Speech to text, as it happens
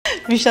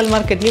विशाल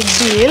मार्केटनि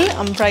बिल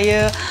ओमफ्राय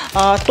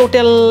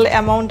टोटल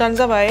अमाउन्टआनो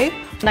जाबाय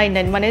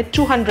 99 माने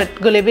 200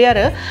 गोलैबाय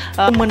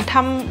आरो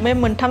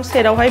मोनथाम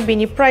सेटआवहाय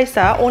बेनि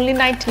प्राइसआ only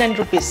 99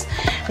 रुपीस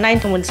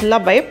 9 मोनसे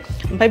लाबाय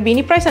ओमफ्राय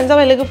बेनि प्राइसआनो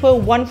जाबाय लोगोफोर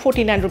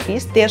 149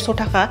 रुपीस 150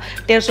 थाखा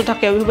 150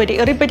 थाखायाव बेबायदि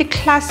ओरैबायदि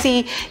क्लासि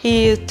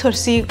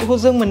थोरसिखौ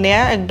जों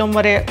मोननाया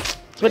एकदमबारे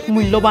जोबोद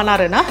मुल्यबान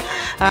आरोना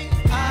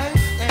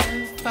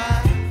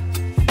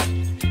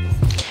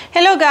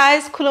हेलो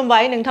गाइस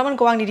खुलुमबाय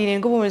नोंथांमोनखौ आंनि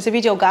दिनैनि गुबुन मोनसे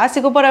भिडिअ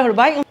गासैखौ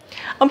बरायहरबाय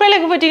ओमफ्राय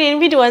लोगोफोर दिनैनि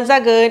भिडिअआनो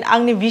जागोन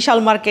आंनि विशाल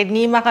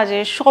मार्केटनि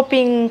माखासे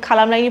शपिं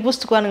खालामनायनि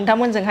बुस्थुखौ आं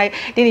नोंथांमोनजोंहाय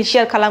दिनै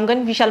शेयार खालामगोन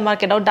विशाल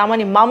मार्केटआव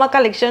दामानि मा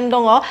कालेक्शन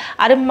दङ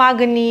आरो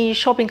मागोनि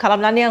शपिं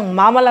खालामनानै आं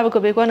मा लाबोखो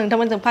बेखौ आं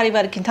नोंथांमोनजों फारि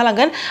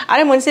खिन्थालांगोन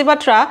आरो मोनसे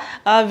बाथ्रा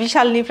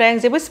विशालनिफ्राय आं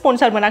जेबो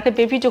स्पन्सर मोनाखै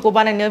बे भिडिअखौ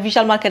बानायनो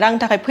विशाल मार्केटआ आंनि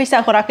थाखाय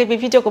फैसा हराखै बे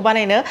भिडिअखौ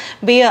बानायनो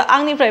बेयो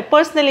आंनिफ्राय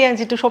पार्सनेलि आं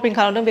जितु शपिं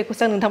खालामदों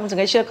बेखौसो आं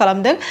नोंथांमोनजोंहाय शेयार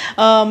खालामदों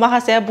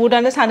माखासेया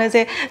बुहुदानो सानो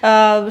जे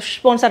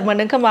स्पन्सर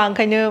मोनदों खोमा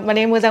ओंखायनो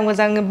माने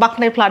मोजां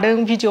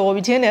बाख्नायफ्लादों भिडिअआव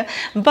बिदि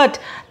होनो बाट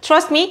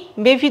ट्रस्ट मी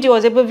बे भिडिअआव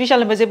जेबो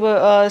विशालनिफ्राय जेबो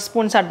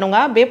स्पन्सर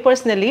नङा बे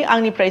पार्सनेलि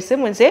आंनिफ्रायसो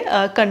मोनसे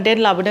कन्टेन्ट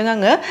लाबोदों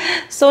आङो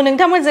स'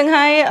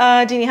 नोंथांमोनजोंहाय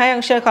दिनैहाय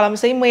आं शेयार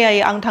खालामसै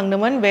मैयायै आं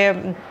थांदोंमोन बे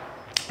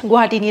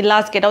गुवाहाटीनि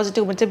लास्ट गेटआव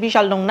जितु मोनसे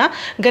विशाल दंना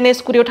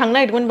गणेशगुरियाव थांनो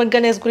नागिरदोंमोन बाट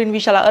गणेशगुरिनि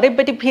विशाला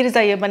ओरैबायदि भिर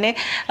जायो माने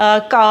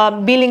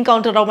बिलिं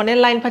काउन्टाराव माने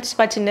लाइन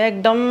फाथिनो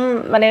एकदम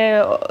माने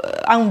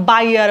आं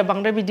बायो आरो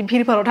बांद्राय बिदि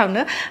भिरफोराव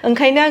थांनो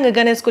ओंखायनो आङो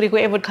गणेशगुरिखौ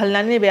एभयड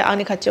खालामनानै नैबे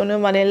आंनि खाथियावनो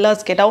माने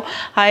लास्ट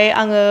गेटआवहाय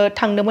आङो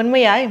थांदोंमोन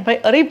मैया ओमफ्राय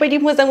ओरैबायदि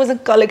मोजां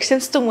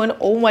कालेक्शन्स दंमोन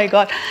अ माय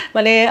गड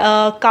माने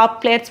काप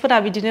प्लेट्सफोरा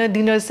बिदिनो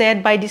डिनर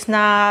सेट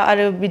बायदिसिना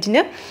आरो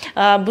बिदिनो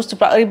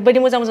बुस्थुफ्रा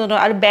ओरैबायदि मोजां दं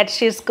आरो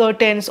बेडशीट्स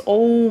कर्टेन्स अ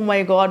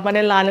माय गड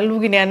माने लानो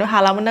लुगैनायानो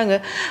हालामोन आङो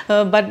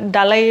बाट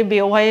दालाय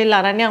बेयावहाय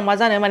लानानै आं मा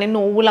जानो माने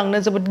न'आवबो लांनो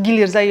जोबोद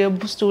गिलिर जायो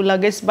बुस्थु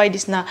लागेज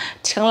बायदिसिना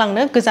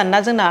थिखांलांनो गोजान ना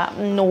जोंना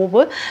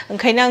न'आवबो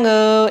ओंखायनो आङो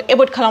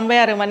एभयड खालामबाय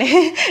आरो माने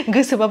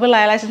गोसोबाबो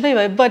लायालासिनो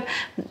फैबाय बाट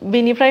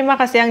बेनिफ्राय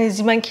माखासे आंनि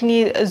जिमानखिनि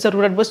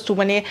जरुरत बुस्थु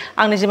माने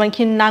आंनो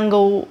जिमानखिनि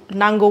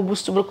नांगौ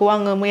बुस्थुफोरखौ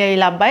आङो मैयायै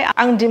लाबोबाय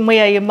आं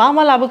मैयायै मा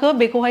लाबोखो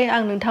बेखौहाय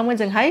आं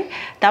नोंथांमोनजोंहाय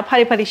दा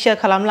फारि शेयार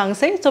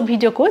खालामलांसै स'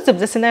 भिडिअखौ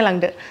जोबजासे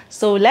नायलांदो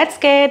स' let's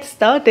get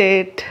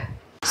started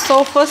So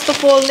first of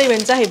all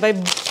नैबेनो जाहैबाय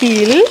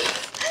बिल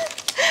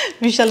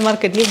विशाल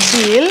मार्केटनि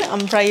बिल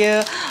ओमफ्रायो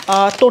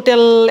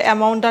टोटल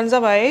अमाउन्टआनो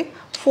जाबाय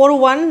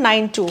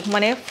 4192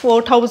 माने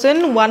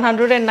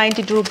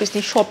 4192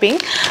 रुपीसनि शपिं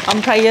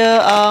ओमफ्रायो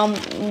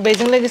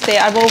बेजों लोगोसे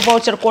आरोबाव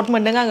भाउचार कड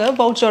मोनदों आङो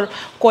भाउचार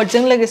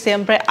कडजों लोगोसे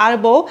ओमफ्राय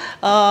आरोबाव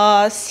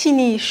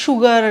सिनि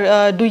सुगार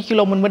 2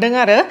 किल' मोनबोदों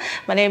आरो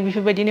माने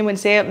बेफोरबायदिनो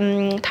मोनसे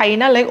थायो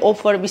नालाय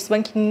अफार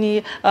बेसेबांखिनि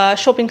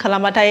शपिं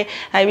खालामबाथाय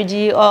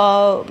बिदि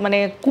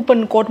माने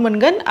कुपन कड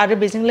मोनगोन आरो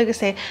बेजों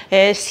लोगोसे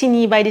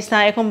सिनि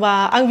बायदिसिना एखमबा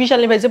आं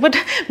विशालनिफ्राय जोबोद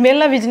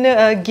मेरला बिदिनो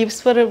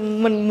गिफ्ट्सफोर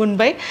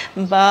मोनबाय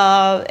बा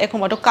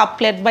एखमबाथ' काप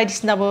प्लेट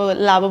बायदिसिनाबो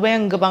लाबोबाय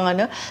आं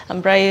गोबाङानो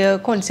ओमफ्राय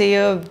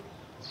खनसेयो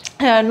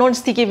नन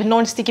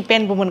स्टिकी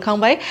पेनबो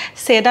मोनखांबाय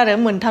सेट आरो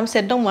मोनथाम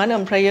सेट दंमोन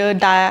ओमफ्रायो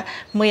दा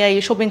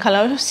मैयायै शपिं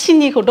खालाम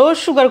सिनिखौथ'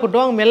 सुगारखौथ'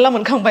 आं मेरला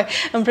मोनखांबाय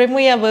ओमफ्राय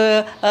मैयाबो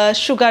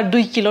सुगार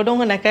 2 किल' दं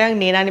होननायखाय आं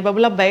नेनानैबाबो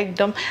लाबोबाय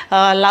एकदम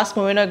लास्ट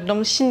मोमेन्टआव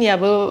एकदम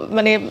सिनियाबो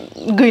माने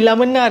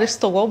गैलामोननो आरो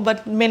स्टकआव बाट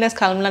मेनेज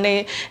खालामनानै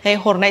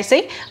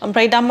हरनायसै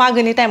ओमफ्राय दा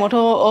मागोनि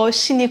टाइमावथ'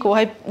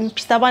 सिनिखौहाय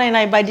फिथा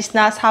बानायनाय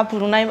बायदिसिना साहा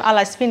फुदुंनाय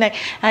आलासि फैनाय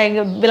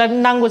बिराद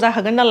नांगौ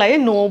जाखागोन नालाय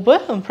न'आवबो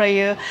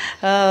ओमफ्रायो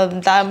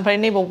दा ओमफ्राय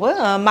नैबावबो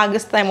मागो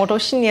टाइमावथ'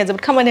 सिनिया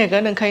जोबोद खामानि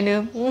होगोन ओंखायनो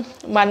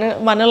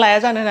मानो लाया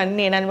जानो होननानै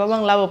नेनानैबाबो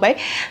आं लाबोबाय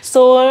स'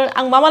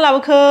 आं मा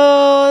लाबोखो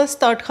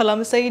स्टार्ट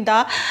खालामसै दा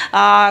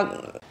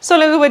स'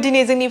 लोगोफोर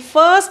दिनै जोंनि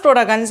फार्स्ट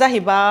प्रडाक्टआनो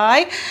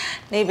जाहैबाय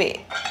नैबे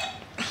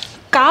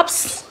काप्स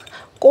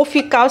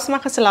कफि काप्स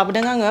माखासे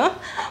लाबोदों आङो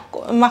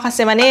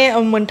माखासे माने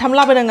मोनथाम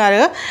लाबोदों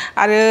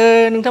आरो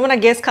नोंथांमोना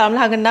गेस खालामनो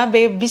हागोन ना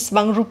बे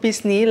बिसिबां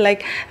रुपिसनि लाइक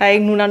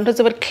नुनानैथ'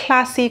 जोबोद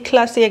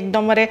क्लासि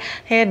एकदमबारे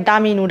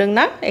दामि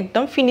नुदोंना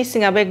एकदम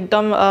फिनिशिंआबो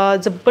एकदम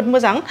जोबोद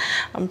मोजां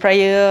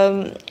ओमफ्रायो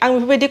आं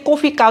बेफोरबायदि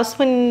कफि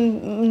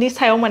काप्सफोरनि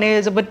सायाव माने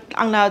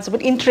आंना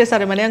जोबोद इन्ट्रेस्ट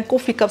आरो माने आं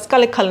कफि काप्स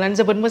कालेक्ट खालामनानै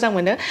जोबोद मोजां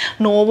मोनो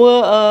न'आवबो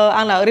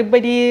आंना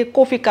ओरैबायदि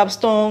कफि काप्स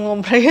दं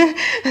ओमफ्राय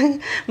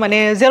माने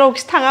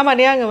जेरावखि थाङा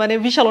माने आङो माने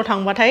विशालाव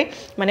थांबाथाय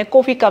माने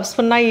कफि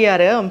काप्सफोर नायो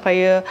आरो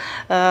ओमफ्रायो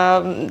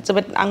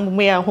जोबोद आं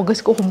मैया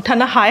गोसोखौ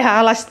हमथानो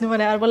हायालासिनो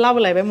माने आरोबाव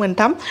लाबोलायबाय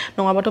मोनथाम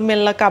नङाबाथ'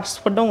 मेरला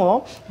काप्सफोर दङ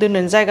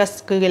दोननो जायगा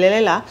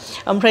गैलायलायला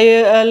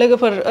ओमफ्रायो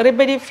लोगोफोर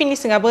ओरैबायदि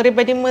फिनिशिंआबो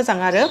ओरैबायदि मोजां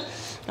आरो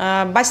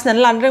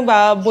बासिनानै लानो रोंबा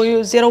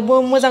जेरावबो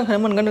मोजांखौनो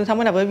मोनगोन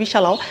नोंथांमोनाबो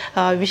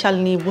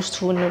विशालनि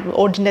बुस्थु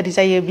अर्डिनारि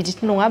जायो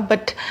बिदिथ' नङा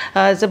बाट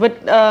जोबोद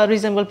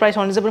रिजनेबल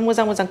प्राइसआवनो जोबोद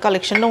मोजां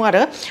कालेक्शन दं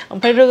आरो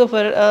ओमफ्राय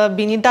लोगोफोर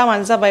बिनि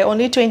दामानो जाबाय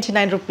only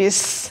 29 रुपीस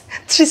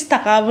 30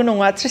 थाखाबो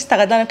नङा 30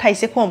 थाखा जानो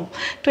थाइसे खम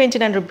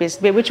 29 रुपीस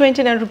बेबो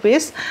 29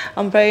 रुपीस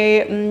ओमफ्राय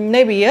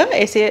नैबेयो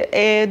एसे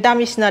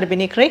दामिसिन आरो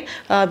बेनिख्रुइ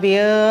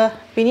बेयो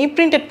बेनि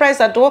प्रिंटेड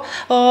प्राइस आथ'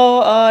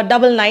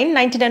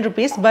 99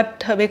 रुपीस बाट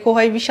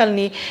बेखौहाय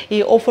विशालनि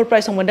अफार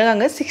प्राइसआव मोनदों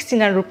आङो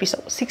 69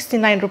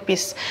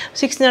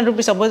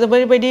 रुपीसआवबो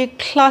जोबोरबायदि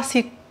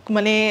क्लासिक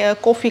माने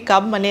कफि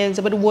काप माने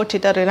जोबोद वर्थ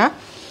इट आरोना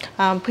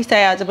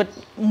फैसाया जोबोद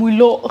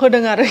मूल्य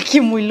होदों आरो कि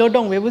मूल्य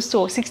दं बे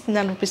बुस्थुआव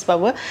 69 रुपीस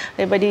बाबो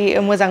बेबायदि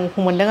मोजां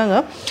मोनदों आङो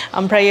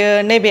ओमफ्राय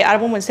नैबे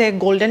आरोबाव मोनसे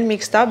गोल्डन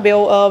मिक्स दा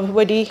बेयाव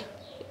बेबायदि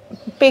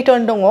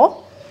पैटर्न दङ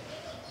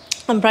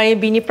ओमफ्राय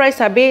बिनि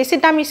प्राइसआ बे एसे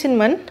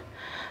दामिसिनमोन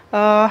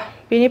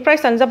बिनि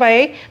प्राइसआनो जाबाय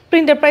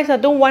प्रिंटेड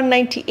प्राइसआथ'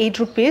 198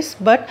 रुपीस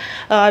बाट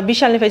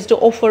विशालनिफ्राय जिथु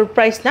अफार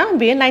प्राइस ना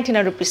बेयो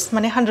 99 रुपीस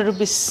माने 100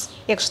 रुपीस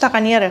 100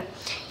 थाखानि आरो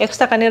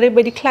 100 थाखानि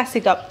ओरैबायदि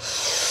क्लासिक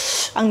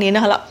आं नेनो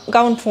हाला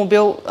गाबोन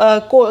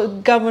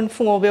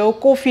फुङाव बेयाव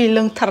कफि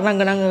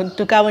लोंथारनांगोन आङो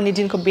गाबोननि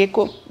दिनखौ बे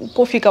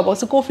कफि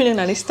कापावसो कफि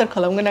लोंनानै स्टार्ट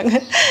खालामगोन आङो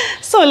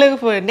स'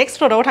 लोगोफोर नेक्स्ट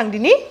प्रडाक्टआव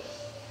थांदिनि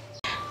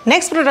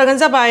नेक्स्ट प्रडाक्टआनो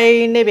जाबाय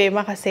नैबे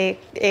माखासे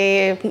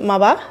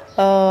माबा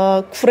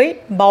खुरै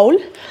बाउल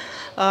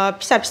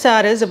फिसा फिसा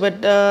आरो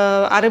जोबोद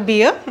आरो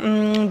बेयो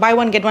by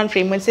one get one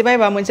free मोनसे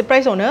बायबा मोनसे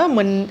प्राइसआवनो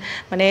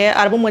माने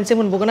आरोबाव मोनसे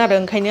मोनबावगोन आरो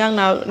ओंखायनो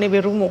आंना नैबे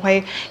रुमावहाय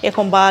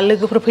एखमबा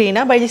लोगोफोर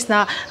फैयोना बायदिसिना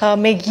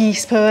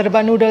मेगिसफोर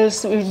बा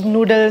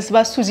नुडल्स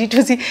बा सुजि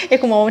तुजि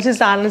एखमबा मोनसे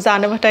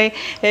जानोबाथाय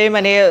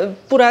माने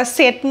पुरा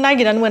सेट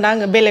नागिरनानै मोना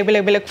आङो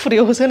बेलेग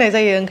खुरैयावसो होनाय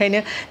जायो ओंखायनो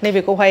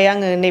नैबेखौहाय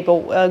आङो नैबाव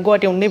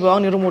गुवाहाटीयाव नैबाव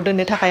आंनि रुमाव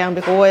दोननो थाखाय आं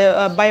बेखौहाय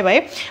बायबाय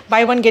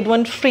by one get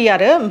one free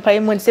आरो ओमफ्राय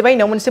मोनसे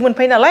बायनायाव मोनसे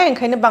मोनफायो नालाय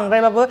ओंखायनो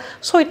बांद्रायबाबो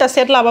 6टा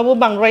सेट लाबाबो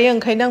बांद्रायो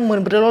ओंखायनो आं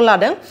मोनब्रैल'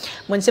 लादों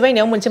मोनसे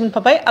बायनायाव मोनसे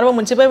मोनफाबाय आरोबाव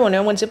मोनसे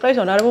बायबावनायाव मोनसे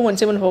प्राइसआवनो आरोबाव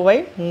मोनसे मोनफाबाय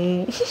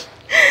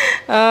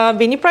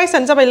बेनि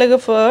प्राइसआनो जाबाय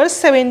लोगोफोर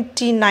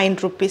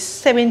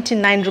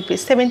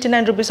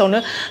 79 रुपीसआवनो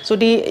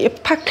जुदि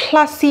एफा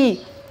क्लासि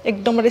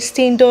एकदमबारे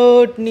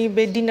स्टेन्डार्डनि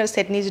बे डिनार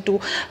सेटनि जिथु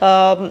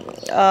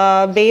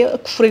बे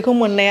खुरैखौ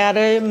मोननाया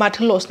आरो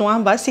माथो लस नङा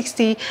होमबा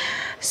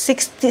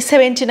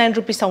 79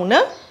 रुपीसआवनो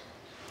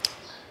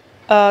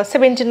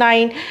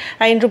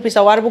 79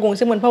 रुपीसआव आरोबाव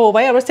गंसे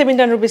मोनफाबावबाय आरो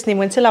 79 रुपीसनि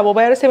मोनसे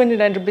लाबावबाय आरो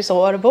 79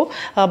 रुपीसआव आरोबाव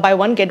by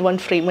one get one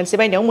free मोनसे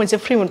बायनायाव मोनसे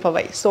फ्रि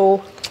मोनफाबाय स'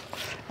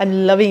 आइ एम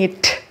लाभिं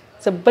इट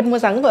जोबोद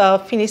मोजां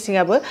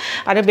फिनिशिंआबो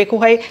आरो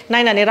बेखौहाय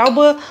नायनानै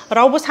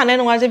रावबो साननाय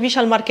नङा जे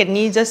विशाल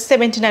मार्केटनि जास्ट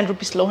 79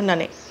 रुपीसल'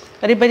 होननानै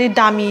ओरैबायदि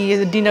दामि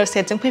डिनार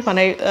सेटजों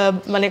फैफानाय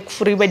माने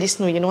खुरै बायदिसो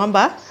नुयो नङा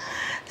होमबा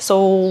स'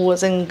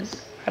 जों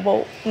आरोबाव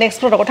नेक्स्ट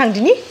प्रडाक्टआव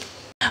थांदिनि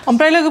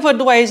ओमफ्राय लोगोफोर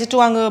दहाय जिथु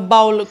आङो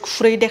बाउल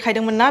खुरै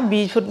देखायदोंमोन ना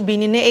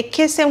बिनिनो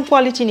एखे सेम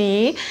क्वालिटिनि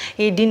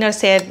डिनार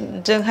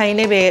सेटजोंहाय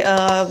नैबे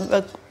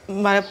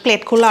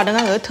प्लेटखौ लादों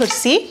आङो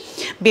थोरसि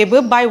बेबो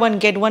by one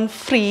get one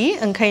free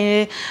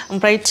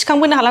ओमफ्राय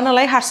थिखांबोनो हाला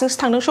नालाय हारसिंसो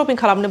थांदों शपिं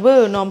खालामनोबो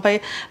ओमफ्राय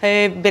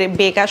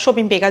बेगा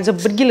शपिं बेगा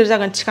जोबोद गिलिर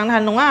जागोन थिखांनो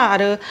हानाय नङा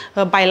आरो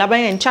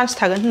बायलाबायनायनि चान्स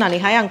थागोन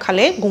होननानैहाय आं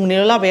खालि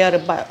गंनैल' लाबाय आरो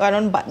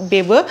खारन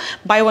बेबो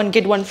बाय वन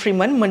गेट वन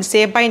फ्रिमोन मोनसे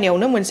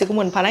बायनायावनो मोनसेखौ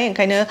मोनफानाय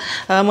ओंखायनो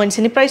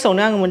मोनसेनि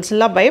प्राइसआवनो आङो मोनसे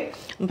लाबाय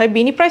ओमफ्राय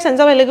बेनि प्राइसआनो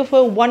जाबाय लोगोफोर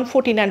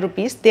 149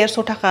 रुपीस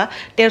 150 थाखा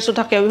 150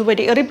 थाखायाव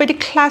बेफोरबायदि ओरैबायदि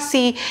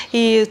क्लासि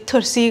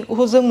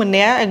थोरसिखौ जों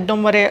मोननाया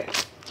एकदमबारे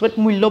जोबोद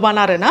मूल्यबान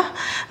आरोना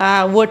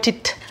वर्थ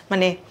इट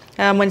माने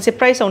मोनसे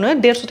प्राइसआवनो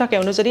 150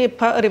 थाखायावनो जुदि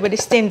एफा ओरैबायदि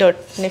स्टेन्डार्ड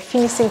माने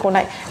फिनिशिंखौ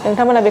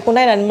नोंथांमोना बेखौ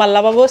नायनानै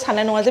मालाबाबो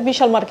साननाय नङा जे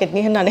विशाल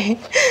मार्केटनि होननानै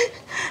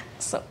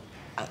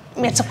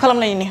मेट्सआप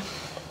खालामनायनि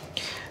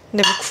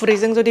नैबे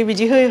खुरैजों जुदि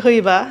बिदि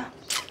होयोबा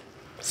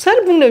सोर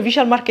बुंनो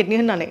विशाल मार्केटनि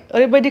होननानै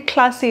ओरैबायदि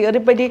क्लासि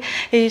ओरैबायदि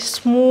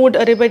स्मुथ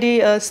ओरैबायदि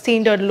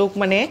स्टेन्डार्ड लुक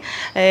माने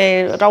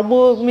रावबो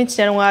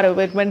मिथिनाय नङा आरो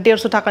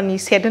 150 थाखानि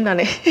सेट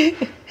होननानै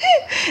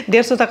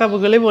 150 थाखाबो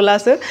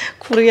गोलैबावलासो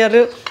खुरै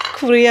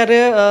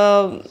आरो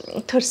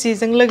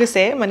थोरसिजों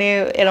लोगोसे माने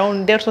एराउन्ड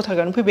 150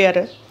 थाखायावनो फैबाय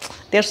आरो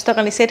 150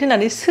 थाखानि सेट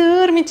होननानै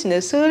सोर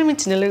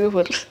मिथिनो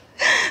लोगोफोर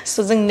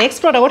स' जों नेक्स्ट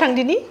प्रडाक्टआव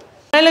थांदिनि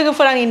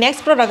लोगोफोर आंनि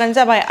नेक्स्ट प्रडाक्टआनो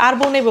जाबाय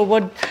आरोबाव नैबावबो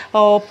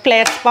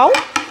प्लेट्स बाव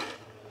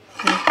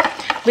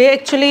बे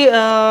एक्चुअली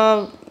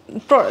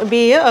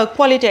बेयो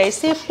क्वालिटिया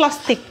एसे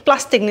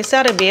प्लास्टिकनिसो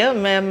आरो बेयो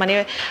माने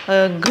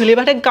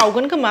गोलैबाथाय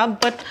गावगोन खोमा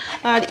बाट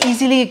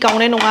इजिलि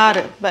गावनाय नङा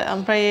आरो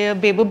ओमफ्राय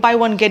बेबो by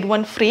one get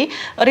one free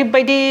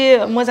ओरैबायदि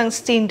मोजां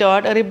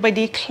स्टेन्डार्ड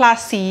ओरैबायदि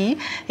क्लासि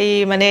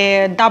माने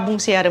दा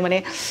बुंसै आरो माने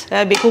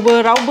बेखौबो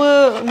रावबो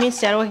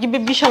मिथिया कि बे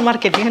विशाल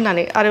मार्केटनि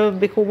होननानै आरो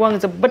बेखौबो आं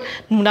जोबोद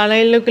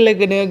नुनानै लोगो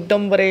लोगोनो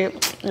एकदमबारे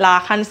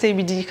लाखानोसै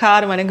बिदिखा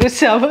आरो माने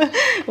गोसोआबो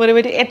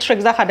ओरैबायदि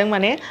एट्रेक्ट जाखादों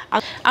माने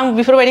आं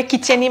बेफोरबायदि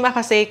किचेननि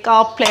माखासे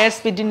काप प्लेट्स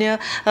बिदिनो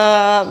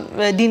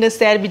डिनार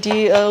सेट बिदि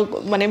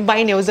माने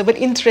बायनायाव जोबोद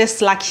इन्ट्रेस्ट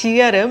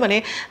लाखियो आरो माने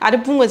आरो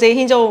बुङो जे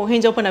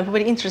हिन्जावफोरना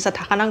बेफोरबायदि इन्ट्रेस्टआ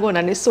थाखानांगौ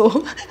होननानै स'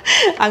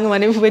 आङो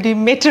माने बेफोरबायदि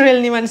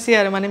मेटेरियेलनि मानसि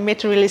आरो माने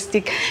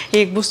मेटेरियेलिस्टिक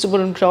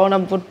बुस्थुफोरफ्राव आंना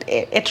बहुत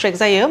एट्रेक्ट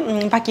जायो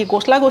बाखि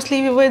गस्ला-गस्लि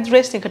बेफोर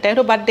ड्रेसनि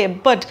खोथायाथ' बाद दे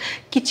बाट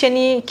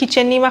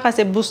किचेननि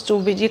माखासे बुस्थु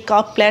बिदि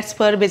काप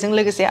प्लेट्सफोर बेजों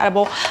लोगोसे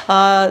आरोबाव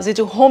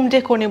जितु होम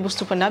डेकरनि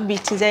बुस्थुफोरना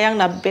बिथिंजाय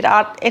आंना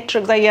बिराद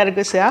एट्रेक्ट जायो आरो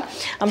गोसोआ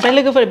ओमफ्राय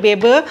लोगोफोर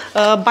बेबो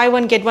by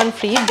one get one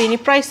free बेनि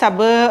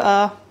प्राइसआबो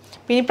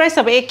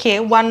एखे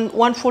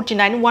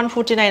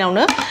 149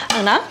 आवनो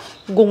आंना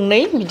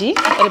गंनै बिदि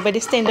ओरैबायदि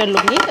स्टैंडार्ड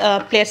लुकनि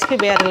प्लेट्स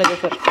फैबाय आरो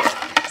लोगोफोर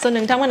सो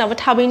नोंथांमोनाबो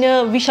थाबैनो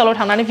विशालाव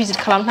थांनानै भिजिट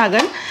खालामनो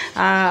हागोन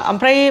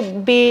ओमफ्राय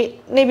बे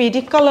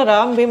नैबेदि कालारा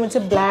बे मोनसे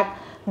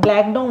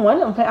ब्लैक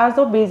दंमोन ओमफ्राय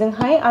आरो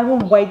बेजोंहाय आरो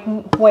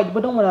व्हाइटबो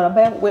दंमोन आरो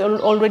ओमफ्राय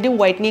अलरेडि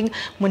व्हाइटनि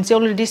मोनसे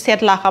अलरेडि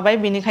सेट लाखाबाय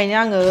बेनिखायनो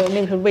आङो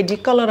नैबेफोरबायदि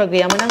कालारा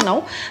गैयामोन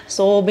आंनाव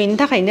सो बेनि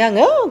थाखायनो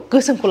आङो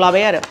गोसोमखौ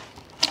लाबाय आरो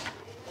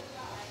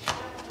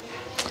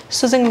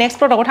सो जों नेक्स्ट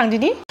प्रडाक्टआव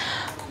थांदिनि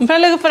ओमफ्राय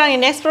लोगोफोर आंनि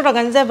नेक्स्ट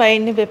प्रडाक्टआनो जाबाय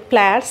नैबे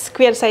प्लेट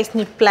स्क्वेयर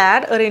साइजनि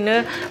प्लेट ओरैनो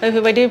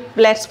बेफोरबायदि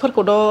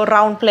प्लेट्सफोरखौथ'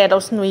 राउन्ड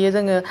प्लेटआवसो नुयो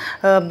जोङो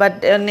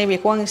बाट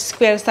नैबेखौ आं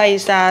स्क्वेयर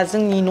साइजआ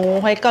जोंनि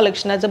न'आवहाय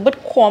कालेक्शना जोबोद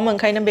खम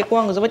ओंखायनो बेखौ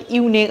आं जोबोद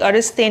इउनिक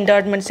आरो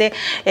स्टैंडार्ड मोनसे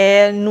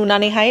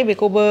नुनानैहाय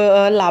बेखौबो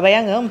लाबाय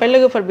आङो ओमफ्राय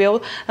लोगोफोर बेयाव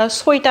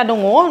 6टा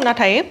दङ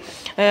नाथाय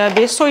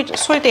बे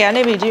 6टाया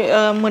नैबेदि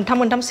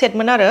मोनथाम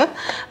सेटमोन आरो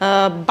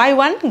बाय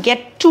वन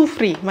गेट 2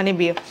 फ्री माने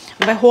बेयो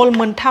ओमफ्राय हल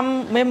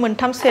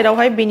मोनथाम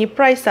सेटआवहाय बेनि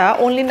प्राइसआ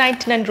only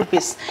 99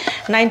 रुपीस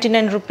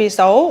 99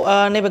 रुपीसआव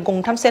नैबे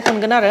गंथाम सेट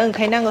मोनगोन आरो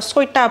ओंखायनो आङो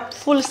 6टा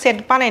फुल सेट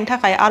बानायनो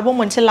थाखाय आरोबाव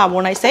मोनसे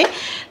लाबावनायसै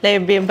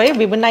ओमफ्राय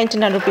बेबो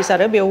 99 रुपीस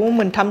आरो बेयावबो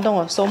मोनथाम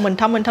दङ स'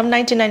 मोनथाम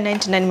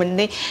 99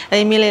 मोननै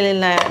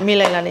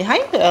मिलायनानैहाय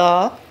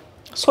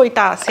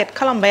 6टा सेट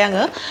खालामबाय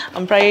आङो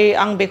ओमफ्राय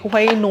आं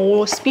बेखौहाय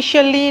न'आव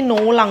स्पेशली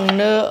न'आव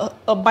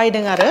लांनो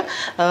बायदों आरो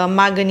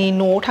मागोनि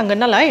न'आव थांगोन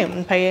नालाय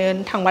ओमफ्राय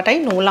थांबाथाय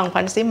न'आव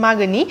लांफानोसै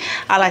मागोनि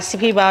आलासि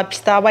फैबा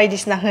फिथा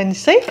बायदिसिना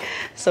होनोसै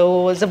स'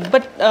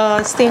 जोबोद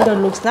स्टैंडार्ड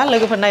लुक्स ना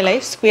लोगोफोर नायलाय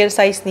स्क्वेयर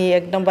साइजनि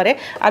एकदमबारे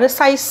आरो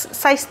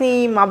साइजनि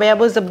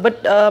माबायाबो जोबोद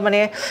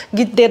माने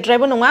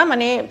गिदिरद्रायबो नङा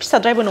माने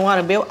फिसाद्रायबो नङा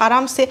आरो बेयाव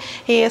आरामसे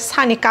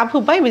सानि काप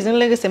होबाय बेजों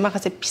लोगोसे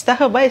माखासे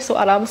फिथा होबाय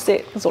स'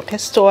 आरामसे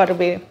जथेस्थ'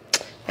 आरो बे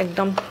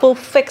एकदम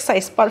परफेक्ट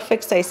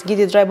साइज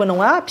गिदिरद्रायबो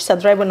नङा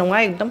फिसाद्रायबो नङा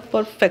एकदम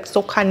परफेक्ट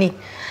जखानि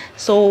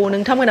सो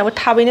नोंथांमोनाबो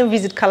थाबैनो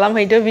भिजिट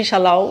खालामहैदो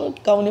विशालाव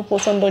गावनि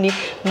पसन्दनि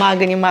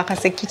मागोनि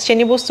माखासे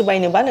किचेननि बुस्तु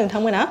बायनोबा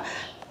नोंथांमोना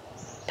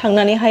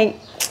थांनानैहाय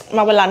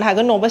माबा लानो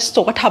हागोन नङाबा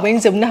स्टकआ थाबैनो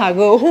जोबनो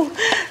हागौ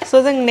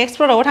सो जों नेक्स्ट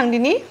प्रडाक्टआव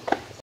थांदिनि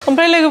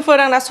ओमफ्राय लोगोफोर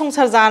आंना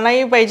संसार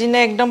जानाय बायदिनो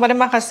एकदमबारे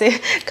माखासे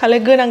खालि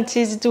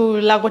गोनांथि जितु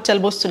लागতিয়াल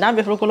बुस्तु ना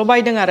बेफोरखौल'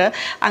 बायदों आरो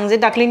आं जे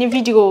दाख्लैनि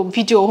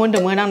भिडिअ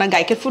होन्दोंमोन आंना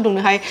गाइखेर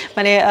फुदुंनोहाय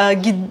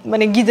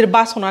माने गिदिर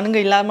बासनानो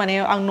गैला माने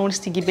आं नन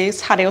स्टिकि बे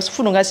सारायावसो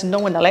फुदुंगासिनो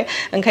दंमोन नालाय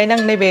ओंखायनो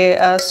आं नैबे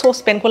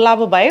ससपेनखौ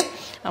लाबोबाय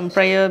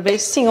ओमफ्राय बे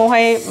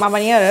सिङावहाय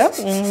माबानि आरो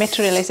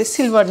मेटेरियेल एसे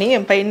सिलभारनि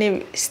ओमफ्राय नै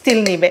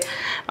स्टिलनि बे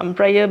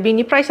ओमफ्राय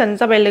बेनि प्राइसआनो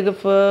जाबाय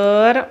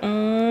लोगोफोर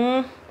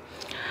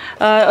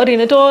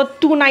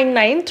ओरैनोथ'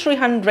 299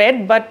 300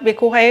 बाट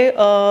बेखौहाय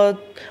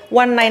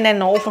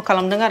 199 आव अफार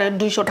खालामदों आरो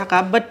 200 थाखा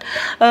बाट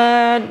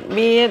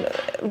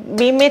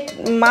बे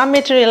मा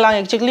मेटेरियेल आं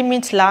एक्जेक्टलि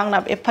मिथिला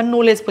आंना एफा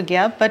नलेजबो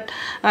गैया बाट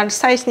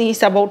साइजनि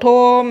हिसाबावथ'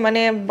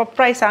 माने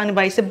प्राइसआ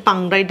आंनिबा एसे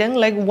बांद्रायदों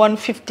लाइक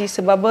 150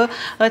 सोबाबो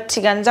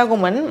थिगानो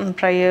जागौमोन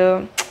ओमफ्रायो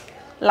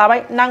लाबाय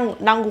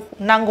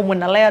नांगौमोन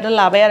नालाय आरो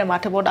लाबाय आरो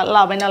माथोबाव दा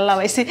लाबाय नालाय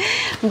लाबायसै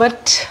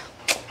बाट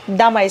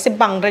दामा एसे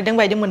बांद्रायदों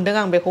बायदि मोनदों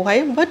आं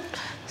बेखौहाय बाट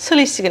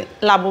सोलिसिगोन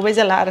लाबोबाय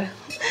जाला आरो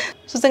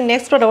स' जों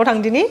नेक्स्ट प्रडाक्टआव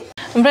थांदिनि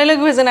ओमफ्राय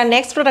लोगोफोर जोंना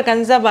नेक्स्ट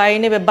प्रडाक्टआनो जाबाय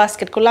नैबे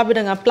बास्केटखौ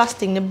लाबोदों आं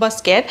प्लास्टिकनि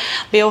बास्केट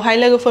बेवहाय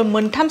लोगोफोर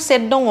मोनथाम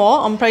सेट दङ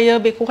ओमफ्रायो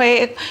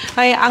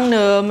बेखौहाय आंनो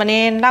माने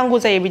नांगौ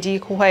जायो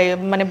बिदिखौहाय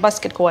माने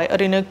बास्केटखौहाय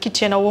ओरैनो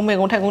किचेनावबो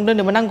मैगं थाइगं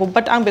दोननोबो नांगौ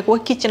बाट आं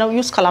बेखौहाय किचेनाव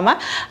इउज खालामा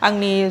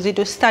आंनि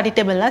जितु स्टाडि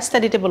टेबोल ना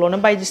स्टाडि टेबोलावनो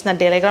बायदिसिना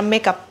देलायग्रा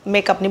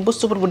मेकआपनि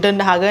बुस्तुफोरबो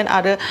दोननो हागोन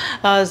आरो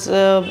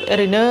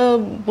ओरैनो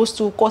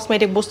बुस्तु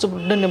कस्मेटिक बुस्तुफोर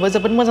दोननोबो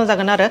जोबोद मोजां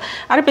जागोन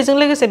आरो बेजों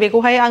लोगोसे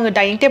बेखौहाय आङो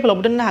डाइनिं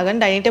टेबोलावबो दोननो हागोन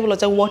डाइनिं टेबोलाव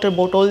जों वाटार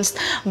बटल्स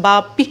बा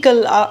पिकल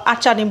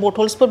आचारनि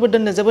बटल्सफोरबो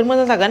दोननो जोबोद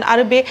मोजां जागोन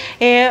आरो बे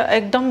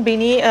एकदम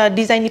बेनि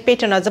डिजाइननि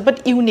पेटार्नआ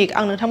जोबोद इउनिक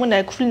आं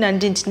नोंथांमोननो खुलिनानै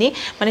दिन्थिनि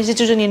माने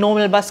जितु जोंनि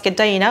नर्मेल बास्केट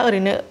जायोना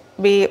ओरैनो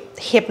बे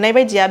हेबनाय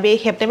बायदिया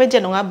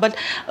नङा बाट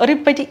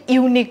ओरैबायदि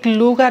इउनिक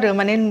लुक आरो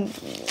माने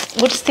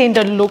गुड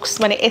स्टैंडार्ड लुक्स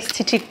माने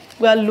एस्थेटिक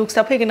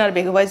लुक्सआ फैगोन आरो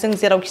बेखौहाय जों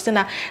जेरावखि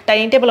जोंना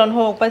डाइनिं टेबोलावनो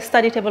हक बा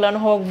स्टाडि टेबोलावनो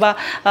हक बा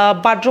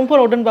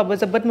बाथरुमफोराव दोनबाबो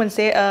जोबोद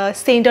मोनसे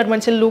स्टैंडार्ड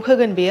मोनसे लुक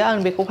होगोन बेयो आं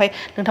बेखौहाय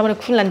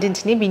नोंथांमोननो खुलिनानै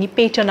दिन्थिनि बिनि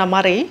पेटार्नआ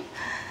मारै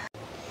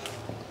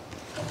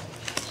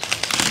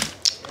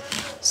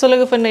स'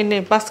 लोगोफोर नै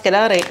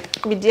बास्केटआ ओरै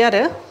बिदि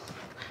आरो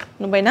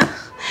नुबायना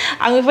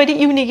आं बेबायदि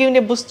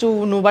इउनिक बुस्तु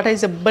नुबाथाय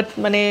जोबोद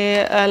माने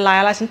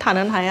लायालासिनो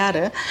थानोनो हाया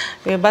आरो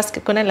बे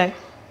बास्केटखौ नायलाय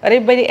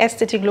ओरैबायदि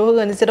एस्थेटिक लुक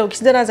होगोन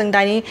जेरावखि दोना जों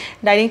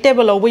डाइनिं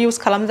टेबोलावबो इउज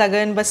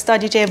खालामजागोन बा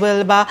स्टाडि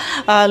टेबोल बा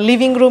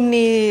लिभिं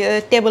रुमनि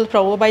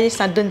टेबोलफ्रावबो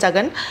बायदिसिना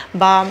दोनजागोन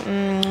बा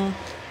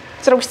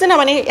जेरावखि दोना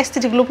माने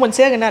एस्थेटिक लुक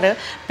मोनसे होगोन आरो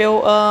बेयाव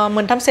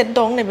मोनथाम सेट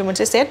दं नैबे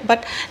मोनसे सेट बाट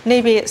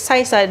नैबे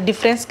साइजआ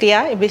डिफरेन्स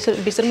गैया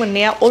बिसोर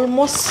मोननाया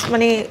अलमस्ट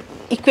माने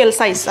इकुवेल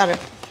साइज आरो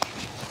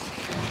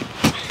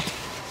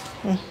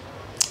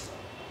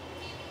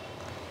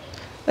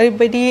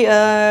ओरैबायदि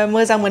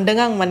मोजां मोनदों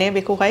आं माने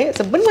बेखौहाय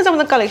जोबोद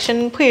मोजां कालेक्शन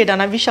फैयो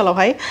दाना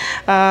विशालावहाय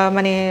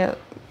माने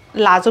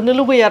लाजोबनो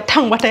लुबैयो आरो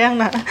थांबाथाय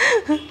आंना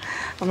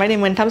ओमफ्राय नै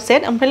मोनथाम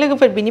सेट ओमफ्राय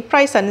लोगोफोर बिनि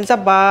प्राइसआनो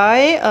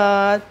जाबाय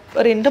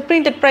ओरैनोथ'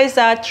 प्रिन्टेड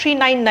प्राइसआ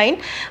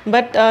 399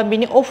 बाट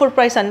बिनि अफार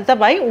प्राइसआनो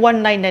जाबाय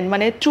 199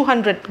 माने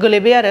 200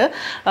 गोलैबाय आरो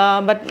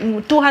बाट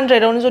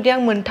 200आवनो जुदि आं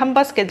मोनथाम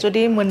बास्केट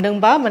जुदि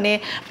मोनदोंबा माने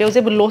बेयाव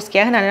जेबो लस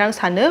गैया होननानै आं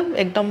सानो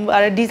एकदम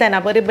आरो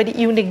डिजाइनाबो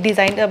ओरैबायदि इउनिक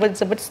डिजाइन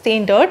जोबोद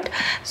स्टेन्डार्ड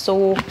स'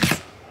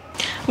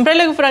 ओमफ्राय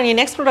लोगोफोर आंनि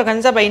नेक्स्ट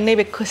प्रडाक्टआनो जाबाय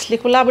नैबे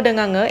खोस्लिखौ लाबोदों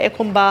आङो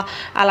एखमबा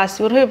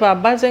आलासिफोर फैबा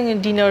बा जोङो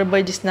डिनार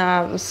बायदिसिना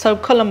सार्भ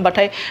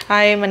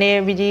खालामबाथाय माने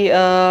बिदि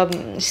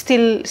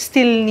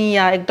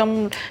स्टिलनिया एकदम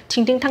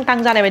थिं थिं थां थां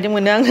जानाय बायदि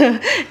मोनो आङो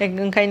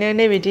ओंखायनो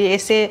नैबिदि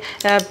एसे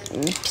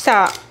फिसा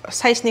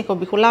साइजनिखौ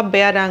बेखौ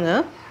लाबोबाय आरो आङो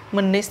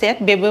मोननै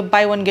सेट बेबो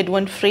by one get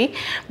one free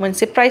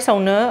मोनसे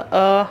प्राइसआवनो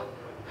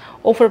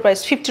अफार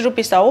प्राइस 50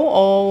 रुपिसआव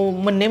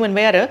मोननै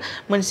मोनबाय आरो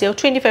मोनसेयाव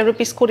 25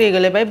 रुपिस करियै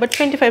गोलैबाय बाट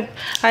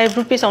 25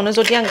 रुपिसआवनो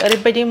जुदि आं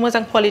ओरैबायदि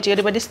मोजां क्वालिटि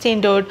ओरैबायदि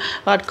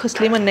स्टेन्डार्ड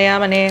खोस्लि मोननाया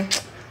माने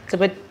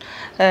जोबोद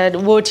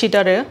वर्थ इट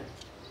आरो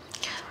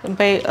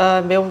ओमफ्राय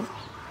बेयाव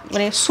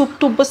माने सुप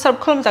टुबबो सार्भ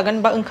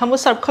खालामजागोन बा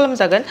ओंखामबो सार्भ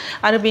खालामजागोन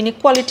आरो बेनि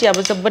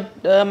क्वालिटियाबो जोबोद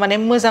माने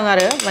मोजां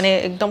आरो माने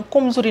एकदम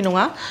खमजुरि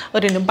नङा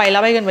ओरैनो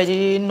बायलाबायगोन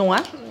बायदि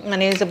नङा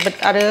माने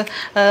जोबोद आरो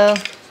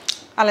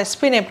आलासि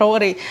फैनायफ्राव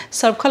ओरै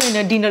सार्भ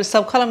खालामनो डिनार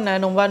सार्भ खालामनो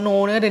नङाबा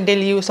न'आवनो ओरैनो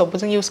डेलि इउसावबो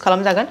जों इउस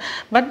खालामजागोन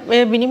बाट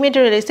बिनि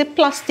मेटेरियेल एसे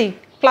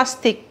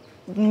प्लास्टिक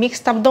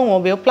मिक्सड आप दङ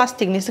बेयाव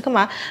प्लास्टिकनिसो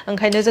खोमा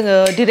ओंखायनो जोङो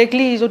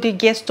डाइरेक्टलि जुदि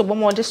गेस स्ट'भआव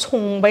माबा मोनसे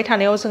संबाय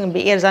थानायाव जोङो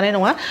बे एरजानाय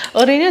नङा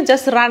ओरैनो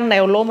जास्ट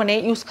राननायावल' माने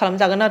इउस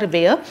खालामजागोन आरो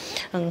बेयो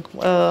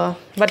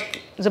बाट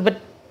जोबोद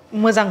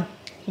मोजां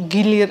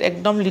गिलिर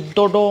एकदम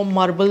लिड्ड'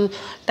 मार्बल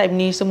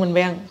टाइपनिसो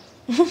मोनबाय आं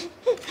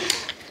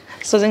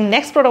स' जों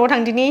नेक्स्ट प्रडाक्टआव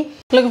थांदिनि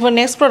लोगोफोर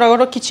नेक्स्ट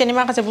प्रडाक्टआवथ' किचेननि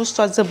माखासे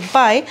बुस्थुआ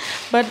जोब्बाय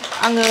बाट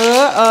आङो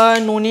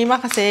न'नि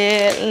माखासे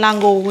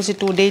नांगौ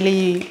जितु डेइलि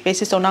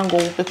बेसिसाव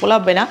नांगौ बेखौ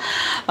लाबोबायना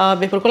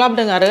बेफोरखौ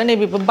लाबोदों आरो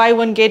नैबेबो by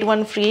one get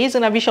one free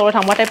जोंना बिशालाव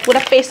थांबाथाय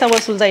पुरा पैसा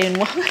वसुल जायो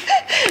नङा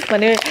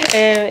माने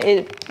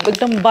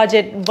एकदम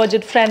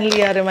बाजेट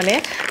फ्रेन्डलि आरो माने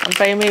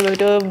ओमफ्राय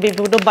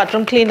बेबोथ'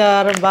 बाथरुम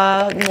क्लिनार बा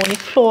न'नि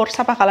फ्लोर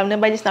साफा खालामनो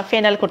बायदिसिना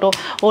फेनेलखौथ'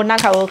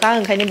 नांखागौखा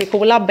ओंखायनो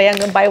बेखौबो लाबोबाय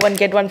आङो बाय वन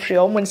गेट वन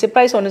फ्रियाव मोनसे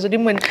प्राइसआवनो जुदि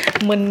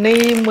मोननै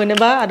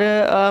मोनोबा आरो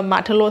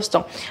माथो लस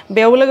दं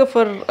बेयाव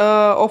लोगोफोर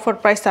अफार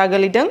प्राइसआ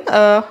गोलैदों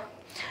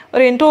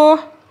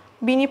ओरैनोथ'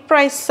 बिनि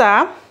प्राइसआ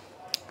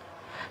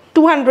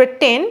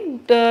 210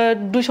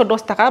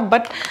 210 थाखा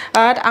बाट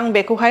आं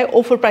बेखौहाय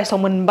अफार प्राइसआव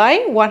मोनबाय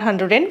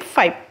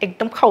 105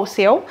 एकदम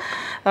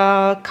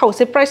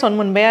खावसे प्राइसआवनो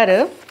मोनबाय आरो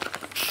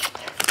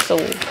स'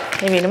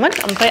 बेनोमोन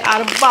ओमफ्राय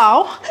आरोबाव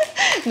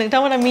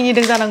नोंथांमोना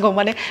मिनिदों जानांगौ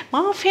माने मा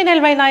फेनेल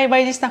बायनाय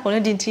बायदिसिनाखौनो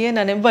दिन्थियो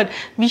होननानै बाट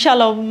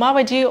बिशालाव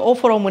माबायदि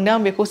अफाराव मोनो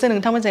आं बेखौसो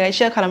नोंथांमोनजोंहाय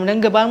शेयार खालामदों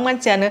गोबां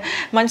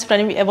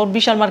मानसिफ्रानो एबाउट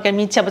बिशाल मार्केट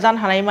मिथियाबो जानो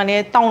हानाय माने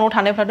टाउनाव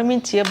थानायफ्राथ'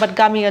 मिथियो बाट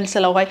गामि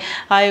ओनसोलावहाय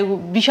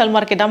बिशाल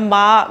मार्केटआ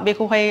मा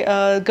बेखौहाय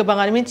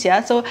गोबाङानो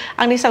मिथिया स'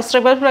 आंनि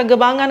साबसक्राइबारफोरा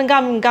गोबाङानो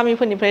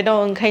गामिफोरनिफ्राय दं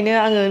ओंखायनो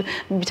आङो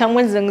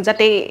बिथांमोनजों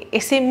जाहाथे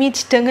एसे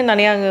मिथिथों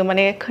होननानै आङो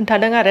माने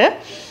खोन्थादों आरो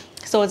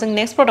स' जों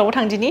नेक्स्ट प्रडाक्टआव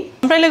थांदिनि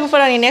ओमफ्राय लोगोफोर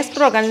आंनि नेक्स्ट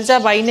प्रडाक्टआनो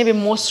जाबाय नैबे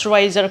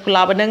मयस्चराइजारखौ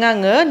लाबोदों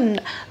आङो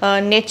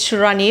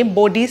नेचुरानि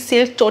बडि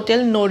silk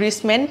total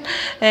नरिशमेन्ट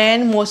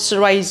and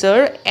मयस्चराइजार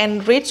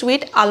enrich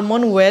with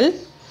almond अइल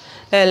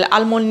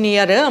आलमन्डनि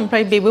आरो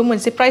ओमफ्राय बेबो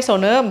मोनसे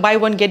प्राइसआवनो by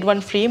one get one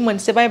free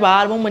मोनसे बायबा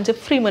आरोबाव मोनसे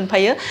फ्रि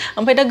मोनफायो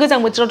ओमफ्राय दा गोजां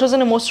बोथोरावथ'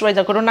 जोंनो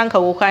मयस्चराइजारखौथ'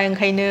 नांखागौखा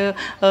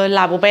ओंखायनो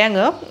लाबोबाय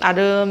आङो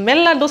आरो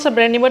मेरला दस्रा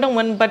ब्रेन्डनिबो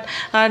दंमोन बाट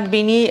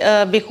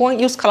बेखौ आं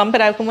इउज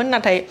खालामफेराखैमोन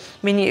नाथाय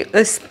बिनि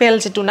स्मेल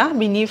जितु ना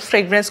बिनि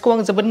फ्रेग्रेन्सखौ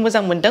आं जोबोद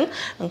मोजां मोनदों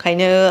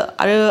ओंखायनो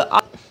आरो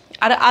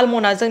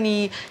आलमन्डआ जोंनि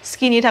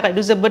स्किननि थाखायथ'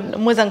 जोबोद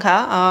मोजांखा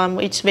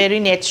इट्स भेरि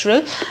नेचुरेल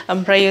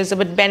ओमफ्राय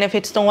जोबोद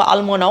बेनिफिट्स दङ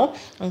आलमन्डआव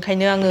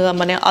ओंखायनो आङो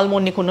माने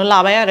आलमन्डनिखौनो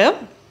लाबाय आरो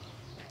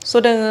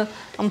स' दोङो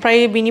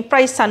ओमफ्राय बिनि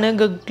प्राइसआनो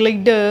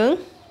गोग्लैदों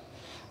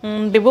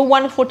बेबो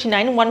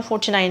 149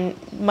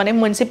 माने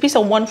मोनसे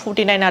पिसाव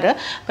 149 आरो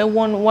ओमफ्राय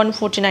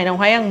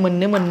 149आवहाय आं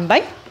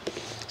मोनबाय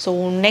स'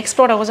 नेक्स्ट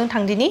प्रडाक्टआव जों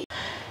थांदिनि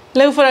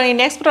लोगोफोर आंनि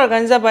नेक्स्ट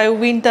प्रडाक्टआनो जाबाय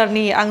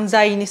विन्टारनि आं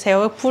जायनि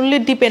सायाव फुल्लि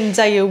डिपेन्ड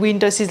जायो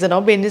विन्टार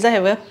सिजनाव बेनो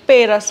जाहैबाय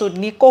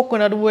पेरासुटनि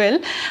कक'नाट अइल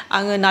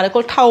आङो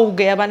नारेंखल थाव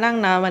गैयाबानो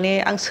आंना माने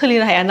आं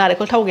सोलिनो हाया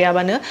नारेंखल थाव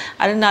गैयाबानो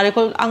आरो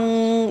नारेंखल आं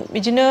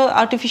बिदिनो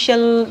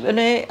आर्टिफिशियेल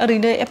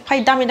ओरैनो एफा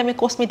दामि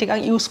कस्मेटिक आं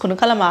इउजखौनो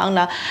खालामा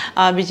आंना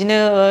बिदिनो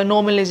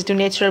नर्मेलि जितु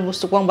नेचारेल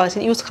बुस्थुखौ आं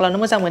बांसिन इउज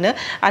खालामनो मोजां मोनो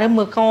आरो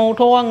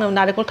मोखाङावथ' आङो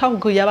नारेंखल थाव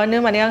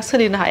गैयाबानो माने आं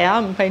सोलिनो हाया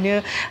ओंखायनो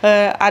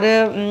आरो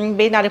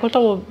बे नारेंखल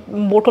थाव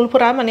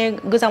बथलफोरा माने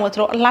गोजां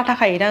बोथोराव लाथा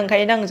खायोना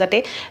ओंखायनो आं जाहाथे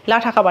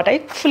लाथा खाबाथाय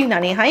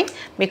खुलिनानैहाय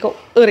बेखौ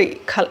ओरै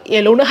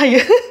एलौनो हायो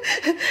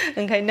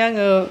ओंखायनो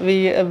आङो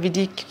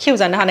बिदि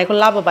खेवजानो हानायखौ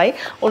लाबोबाय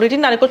अलरेडि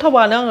नारेंखल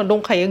थावआनो आङो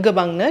दंखायो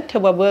गोबांनो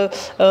थेवबाबो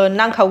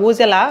नांखागौ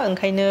जेला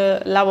ओंखायनो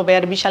लाबोबाय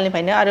आरो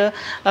बिशालनिफ्रायनो आरो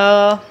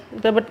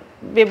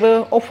बेबो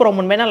अफाराव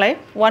मोनबाय नालाय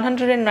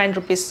 109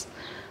 रुपिस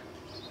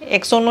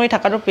 109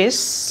 थाखा रुपिस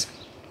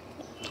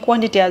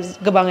क्वान्टिटिया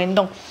गोबाङैनो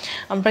दं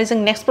ओमफ्राय जों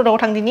नेक्स्ट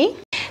प्रडाक्टआव थांदिनि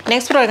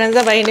नेक्स्ट प्रडाक्टआनो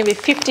जाबाय नैबे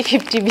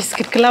 50-50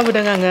 बिस्किटखौ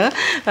लाबोदों आङो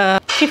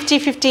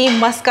 50-50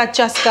 मास्का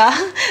चास्का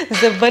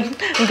जोबोद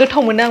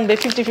गोथाव मोनो आं बे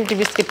 50-50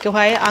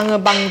 बिस्किटखौहाय आङो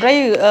बांद्राय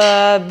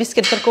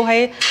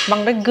बिस्किटफोरखौहाय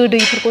बांद्राय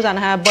गोदैफोरखौ जानो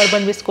हाया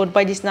बर्बन बिस्कुट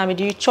बायदिसिना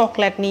बिदि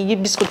चकलेटनि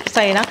बिस्कुटफोर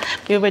जायोना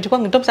बेबायदिखौ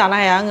आं एकदम जानो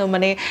हाया आङो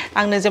माने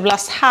आंनो जेब्ला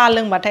साहा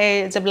लोंबाथाय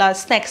जेब्ला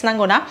स्नेक्स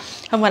नांगौ ना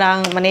होमबाना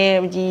आं माने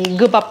बिदि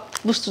गोबाब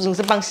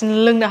बुस्थुजोंसो बांसिन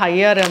लोंनो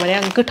हायो आरो माने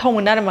आं गोथाव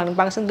मोनो आरो माने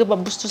बांसिन गोबाब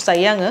बुस्थु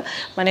जायो आङो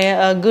माने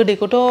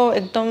गोदैखौथ'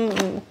 एकदम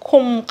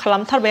खम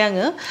खालामथारबाय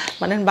आङो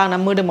मानो होनबा आंना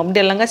मोदोमाबो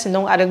देरलांगासिनो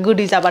दं आरो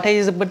गोदै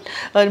जाबाथाय जोबोद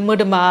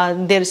मोदोमा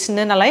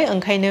देरसिनो नालाय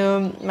ओंखायनो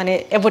माने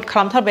एभयड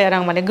खालामथारबाय आरो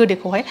आं माने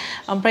गोदैखौहाय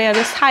ओमफ्राय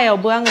आरो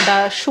सायावबो आङो दा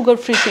सुगार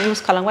फ्रिसो इउज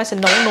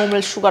खालामगासिनो दं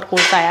नर्मेल सुगारखौ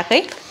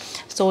जायाखै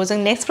स' जों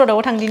नेक्स्ट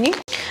प्रडाक्टआव थांदिनि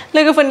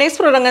लोगोफोर नेक्स्ट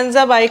प्रडाक्टआनो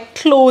जाबाय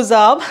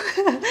क्ल'जआप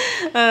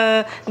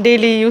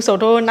डेलि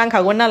इउजआवथ'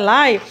 नांखागौ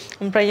नालाय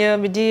ओमफ्रायो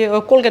बिदि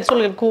कलगेट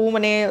सलगेटखौ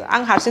माने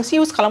आं हारसिंसो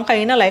इउज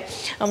खालामखायो नालाय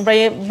ओमफ्राय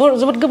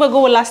जोबोद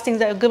गोबाव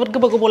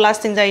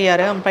लास्टिं जायो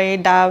आरो ओमफ्राय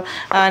दा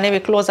नैबे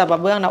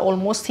क्ल'जआपआबो आंना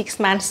अलमस्ट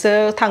 6 मान्थससो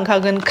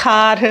थांखागोनखा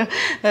आरो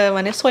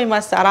माने 6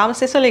 मास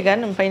आरामसे सोलिगोन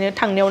ओमफ्रायनो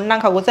थांनायावनो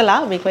नांखागौ जाला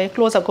बेखौहाय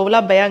क्ल'जआपखौबो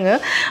लाबोबाय आङो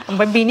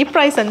ओमफ्राय बेनि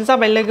प्राइसआनो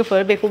जाबाय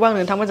लोगोफोर बेखौबो आं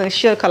नोंथांमोनजों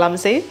शेयार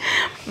खालामसै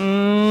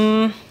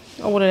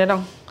अबेहाय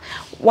दं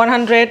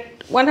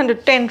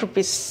 110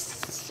 रुपिस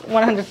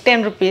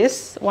 110 रुपिस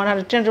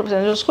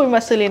 6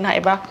 मास सोलिनो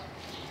हायोबा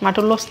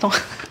माथो लस दं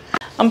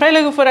ओमफ्राय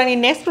लोगोफोर आंनि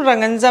नेक्स्ट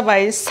प्रडाक्टआनो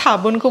जाबाय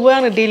साबोनखौबो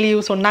आंनो डेलि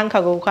इउजआव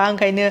नांखागौखा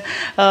ओंखायनो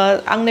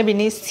आंनो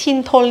बिनि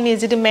सिन्थलनि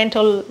जितु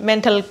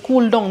मेन्टेल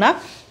कुल दंना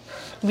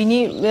बिनि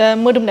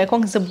मोदोमनायखौ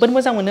आं जोबोद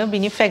मोजां मोनो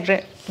बिनि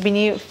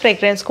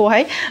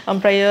फ्रेग्रेन्सखौहाय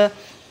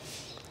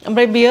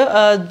ओमफ्राय बियो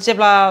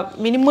जेब्ला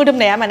बिनि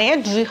मोदोमनाया माने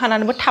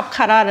दुगैखानानैबो थाब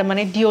खारा आरो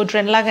माने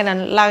डिअड्रेन्ट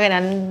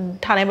लागायनानै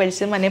थानाय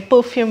बायदिसो माने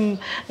पारफिउम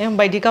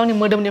बायदि गावनि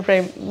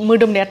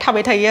मोदोमनाया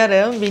थाबाय थायो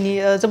आरो बिनि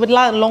जोबोद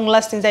लं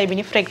लास्टिं जायो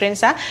बिनि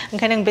फ्रेग्रेन्सआ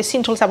ओंखायनो आं बे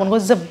सिन्थल साबोनखौ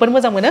जोबोद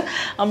मोजां मोनो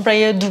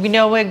ओमफ्राय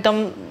दुगैनायावबो एकदम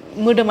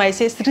मोदोमा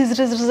एसे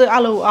ज्रो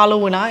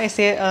आलौवोना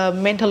एसे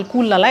मेन्टेल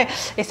कुल नालाय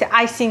एसे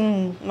आइसिं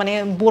माने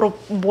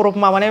बरफ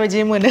माबानाय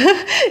बायदि मोनो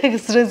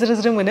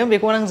ज्रो मोनो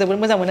बेखौ आं जोबोद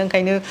मोजां मोनो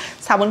ओंखायनो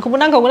साबोनखौबो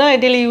नांखागौ नालाय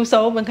डेलि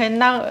इउजआव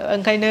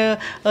ओंखायनो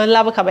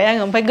लाबोखाबाय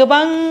आङो ओमफ्राय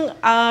गोबां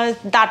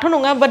दाथ'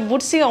 नङा बाट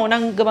बुहुत सिगाङावनो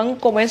आं गोबां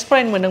कमेन्ट्स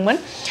फरायनो मोनदोंमोन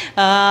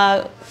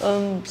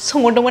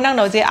सोंहरदोंमोन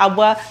आंनाव जे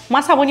आब'आ मा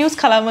साबोन इउज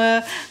खालामो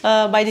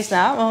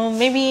बायदिसिना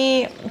मेबि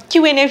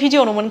Q&A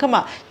भिडिअ'नोमोन खोमा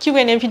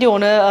Q&A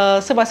भिडिअ'आवनो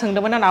सोरबा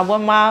सोंदोंमोन आं आब'आ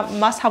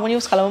मा साबोन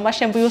इउज खालामो मा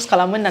शेम्पु इउज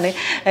खालामो होननानै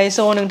स'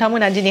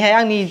 नोंथांमोना दिनैहाय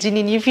आंनि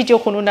दिनैनि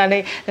भिडिअ'खौ नुनानै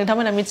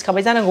नोंथांमोना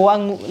मिथिखाबाय जानांगौ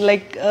आं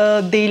लाइक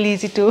दैलि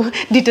जितु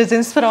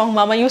डिटारजेन्ट्सफोराव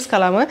मा इउज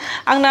खालामो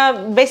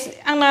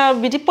आंना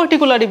बिदि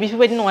पार्टिकुलारलि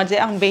बेफोरबायदि नङा जे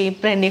आं बे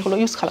ब्रेन्डनिखौल'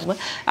 इउज खालामो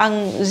आं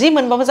जि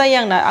मोनबाबो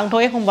जायो आंथ'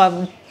 एखमबा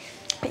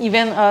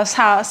इभेन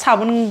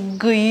साबोन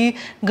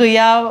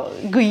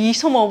गैयि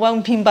समावबो आं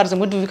भिम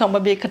बारजोंबो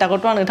दुगैखांबाय बे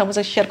खोथाखौथ' आं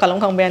नोंथांमोनजों शेयार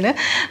खालामखांबायानो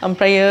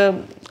ओमफ्रायो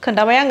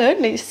खोन्थाबाय आङो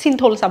नै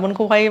सिन्थल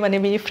साबोनखौहाय माने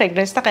बिनि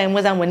फ्रेग्रेन्सनि थाखाय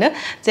मोजां मोनो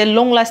जे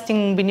लं लास्टिं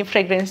बिनि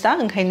फ्रेग्रेन्सआ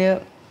ओंखायनो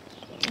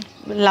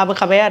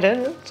लाबोखाबाय आरो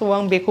स'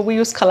 आं बेखौबो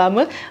इउज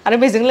खालामो आरो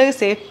बेजों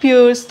लोगोसे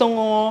पियर्स दङ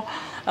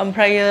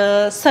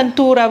ओमफ्रायो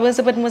सन्तुराबो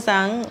जोबोद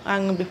मोजां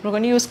आं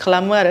बेफोरखौनो इउज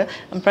खालामो आरो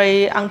ओमफ्राय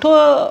आंथ'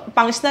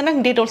 बांसिनानो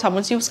आं डेटल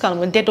साबोनसो इउज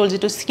खालामो डेटल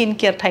जितु स्किन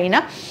केयार थायोना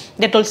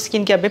डेटल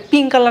स्किन केयार बे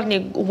पिंक कालारनि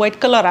वाइट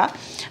कालारा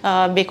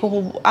बेखौ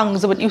आं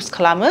जोबोद इउज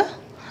खालामो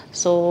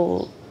स'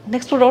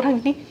 नेक्स्ट प्रडाक्टआव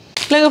थांनि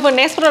लोगोफोर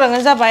नेक्स्ट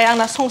प्रडाक्टआनो जाबाय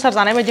आंना संसार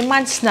जानाय बायदि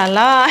मानसि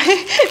नालाय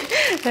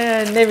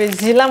नैबे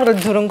जि लामग्रा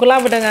दुरुंखौ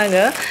लाबोदों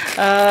आङो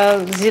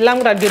जि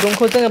लामग्रा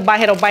दुरुंखौ जोङो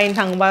बाहेरायाव बायनो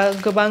थाङोबा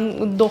गोबां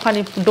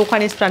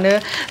दखानिफ्रानो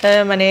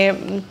माने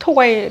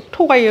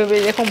थगायो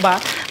एखमबा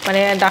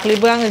माने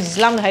दाख्लैबो आङो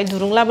जि लामनोहाय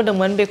दुरुं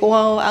लाबोदोंमोन बेखौ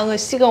आङो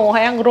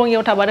सिगाङावहाय आं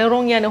रङियाव थाबानो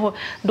रङियानो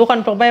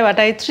दखानफ्राव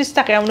बायबाथाय 30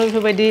 थाखायावनो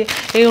बेफोरबायदि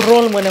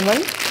रल मोनोमोन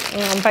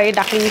ओमफ्राय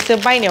दाख्लैसो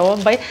बायनायाव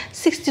ओमफ्राय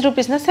 60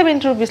 रुपिस ना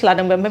 70 रुपिस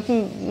लादोंमोन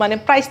ओमफ्राय माने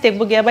प्राइस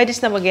टेगबो गैया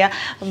बायदिसिनाबो गैया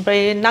ओमफ्राय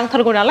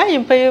नांथारगौ नालाय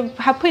ओमफ्राय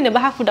फैनोबो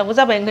हाखु दाखु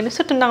जाबाय ओंखायनो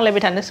सोरथो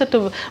नांलायबाय थानो सोरथो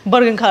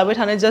बार्गेन खालामबाय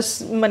थानो जास्ट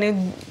माने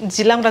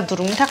जि लामग्रा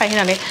दुरुंनि थाखाय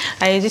होनानै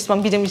जेसेबां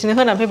बिदों बिदिनो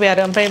होनानै फैबाय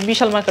आरो ओमफ्राय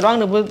बिशाल मार्केटआव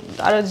आंनोबो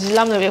आरो जि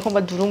लामनो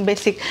एखमबा दुरुं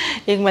बेसिक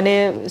माने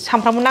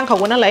सामफ्रामबो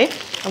नांखागौ नालाय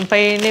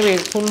ओमफ्राय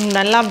नैबेखौ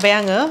नुनानै लाबोबाय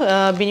आङो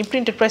बिनि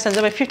प्रिन्टेड प्राइसआनो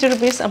जाबाय 50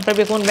 रुपिस ओमफ्राय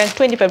बेखौ मोनबाय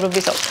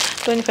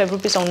 25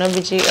 रुपिसावनो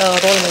बिदि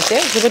रल मोनसे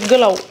जोबोद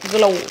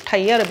गोलाव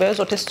थायो आरो बे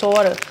जथेस्थ'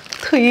 आरो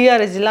थोयो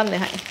आरो जि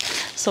लामनोहाय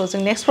स'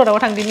 जों नेक्स्ट प्रडाक्टआव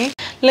थांदिनि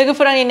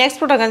लोगोफोर आंनि नेक्स्ट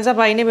प्रडाक्टआनो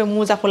जाबाय नैबे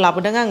मुजाखौ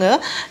लाबोदों आङो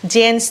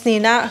जेन्ट्सनि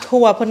ना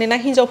हौवाफोरनि ना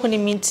हिन्जावफोरनि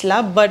मिथिला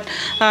बाट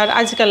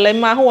आजिखालिलाय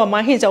मा हौवा मा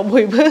हिन्जाव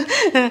बयबो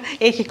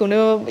एखेखौनो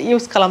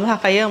इउज खालामनो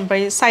हाखायो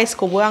ओमफ्राय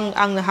साइजखौबो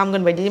आंनो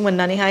हामगोन बायदि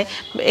मोननानैहाय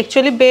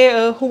एक्सुवेलि बे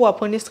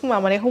हौवाफोरनिसो खोमा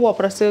माने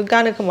हौवाफ्रासो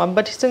गानो खोमा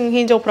बाट जों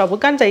हिन्जावफ्राबो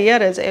गानजायो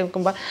आरो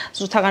एखमबा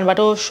जुथा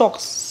गानबाथ'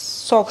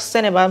 socks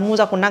जेनेबा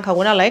मुजाखौ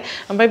नांखागौ नालाय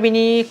ओमफ्राय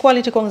बिनि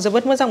क्वालिटिखौ आं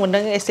जोबोद मोजां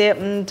मोनदों एसे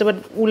जोबोद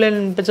उलेन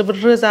जोबोद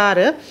रोजा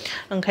आरो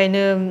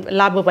ओंखायनो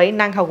लाबोबाय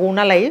नांखागौ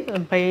नालाय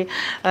ओमफ्राय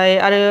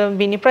आरो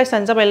बिनि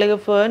प्राइसआनो जाबाय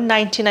लोगोफोर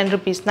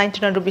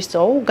 99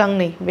 रुपिसआव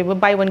गांनै बेबो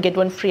बाय वन गेट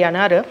वन फ्रियानो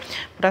आरो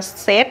फुरा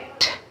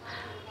सेट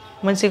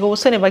मोनसेखौ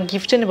सोरनोबा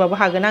गिफ्ट होनोबाबो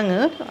हागोन आं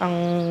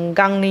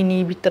गांनैनि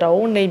बिथोराव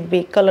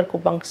नैबे कालारखौ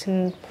बांसिन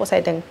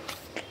फसायदों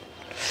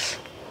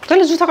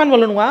खालि जुथा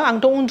गानबाल' नङा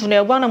आंथ'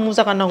 उन्दुनायावबो आंना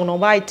मुजा गाननांगौ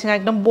नङाबा आथिङा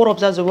एकदम बरफ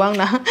जाजोबो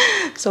आंना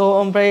स'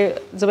 ओमफ्राय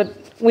जोबोद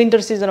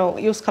विन्टार सिजनाव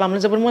इउज खालामनो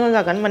जोबोद मोजां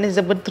जागोन माने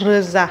जोबोद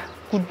रोजा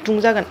गुदुं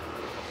जागोन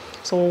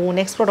स'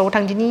 नेक्स्ट प्रडाक्टआव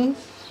थांदिनि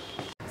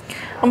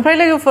ओमफ्राय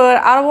लोगोफोर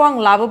आरोबाव आं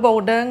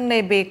लाबोबावदों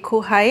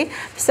नैबेखौहाय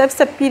फिसा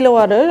फिसा पिल'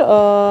 आरो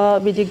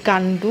बिदि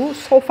गान्दु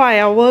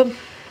सफायावबो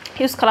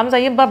इउज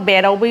खालामजायो बा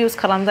बेडआवबो इउज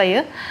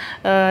खालामजायो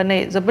नै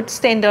जोबोद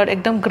स्टेन्डार्ड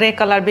एकदम ग्रे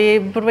कालार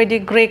बेफोरबायदि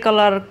ग्रे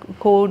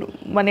कालारखौ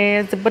माने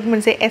जोबोद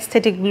मोनसे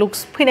एस्थेटिक लुक्स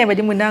फैनाय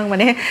बायदि मोनो आं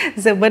माने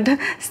जोबोद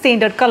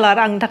स्टेन्डार्ड कालार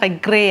आंनि थाखाय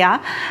ग्रेया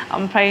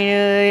ओमफ्राय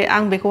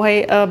आं बेखौहाय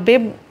बे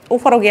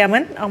अफाराव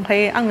गैयामोन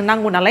ओमफ्राय आंनो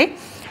नांगौ नालाय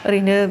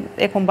ओरैनो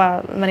एखमबा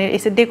माने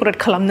एसे डेक'रेट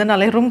खालामनो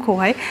नालाय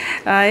रुमखौहाय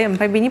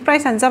ओमफ्राय बिनि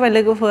प्राइसआनो जाबाय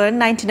लोगोफोर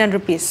 99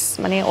 रुपिस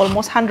माने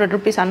अलमस्ट 100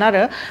 रुपिसआनो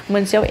आरो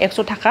मोनसेयाव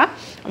 100 थाखा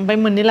ओमफ्राय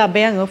मोननै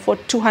लाबाय आङो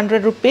फर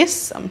 200 रुपिस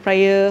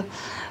ओमफ्रायो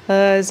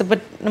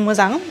जोबोद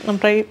मोजां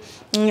ओमफ्राय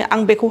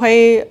आं बेखौहाय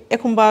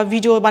एखमबा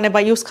भिडिअ बानायबा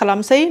इउज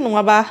खालामसै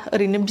नङाबा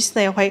ओरैनो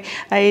बिसनायावहाय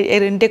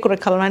ओरैनो डेक'रेट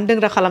खालामनानै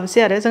दोनग्रा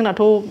खालामसै आरो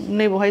जोंनाथ'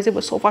 नैबावहाय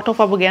जेबो सफा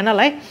थफाबो गैया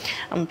नालाय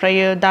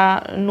ओमफ्रायो दा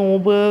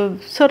न'आवबो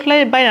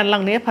सोरलाय बायनानै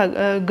लांनो एफा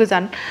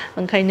गोजान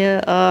ओंखायनो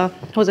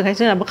हजोंहाय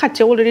जोंनाबो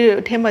खाथियाव अलरेडि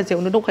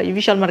धेमाजियावनो दंखायो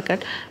बिशाल मार्केट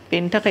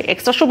बेनि थाखाय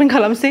एक्सट्रा शपिं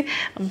खालामसै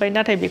ओमफ्राय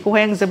नाथाय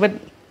बेखौहाय आं जोबोद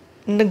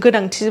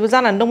गोनांथिबो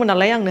जानानै दंमोन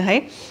नालाय आंनोहाय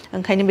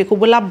ओंखायनो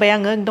बेखौबो लाबोबाय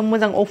आङो एकदम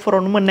मोजां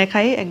अफारावनो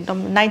मोननायखाय एकदम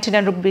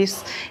 99 रुपिस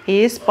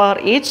इज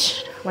पार इच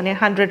माने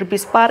 100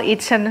 रुपिस पार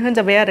इचआनो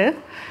होनजाबाय आरो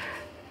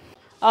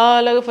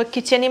लोगोफोर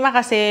किचेननि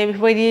माखासे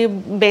बेफोरबायदि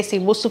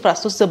बेसिक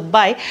बुस्थुफ्रासो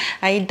जोब्बाय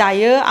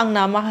दायो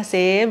आंना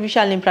माखासे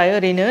बिशालनिफ्राय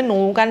ओरैनो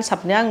न'आव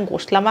गानसाबनो आं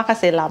गस्ला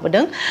माखासे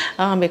लाबोदों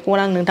बेखौ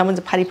आं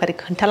नोंथांमोनजों फारि फारि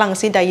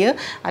खोन्थालांसै दायो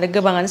आरो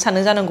गोबाङानो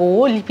सानो जानांगौ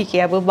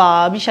लिपिकायाबो बा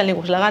बिशालनि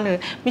गस्ला गानो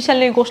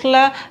बिशालनि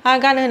गस्ला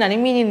गानो होननानै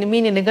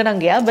मिनिनो गोनां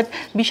गैया बाट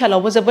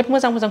बिशालावबो जोबोद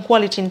मोजां मोजां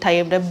क्वालिटिनि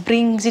थायो दा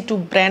ब्रिं जितु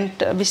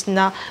ब्रेन्ड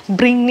बिसिना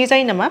ब्रिंनि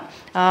जायो नामा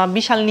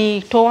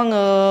बिशालनिथ'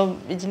 आङो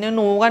बिदिनो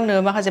न'आव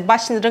गाननो माखासे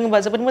बासिनो रोङोबा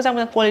जोबोद मोजां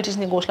मोजां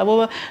क्वालिटिनि गस्लाबो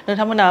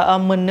नोंथांमोना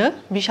मोनो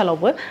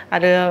बिशालावबो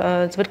आरो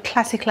जोबोद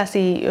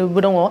क्लासिबो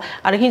दङ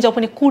आरो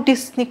हिन्जावफोरनि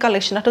कुर्टिसनि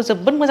कालेक्शनाथ'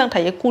 जोबोद मोजां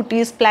थायो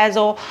कुर्टिस प्लाज'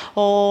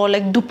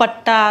 लाइक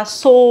दुपाट्टा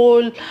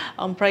सोल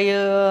ओमफ्रायो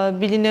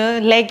बिदिनो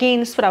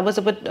लेगिंसफोराबो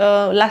जोबोद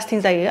लास्टिं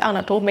जायो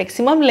आंनाथ'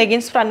 मेक्सिमाम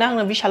लेगिंसफ्रानो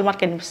आंनो बिशाल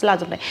मार्केटनिफ्रायसो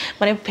लाजोबनाय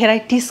माने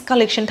भेराइटिस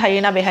कालेक्शन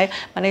थायोना बेहाय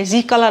माने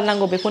जि कालार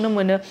नांगौ बेखौनो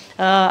मोनो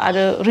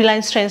आरो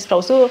रिलायन्स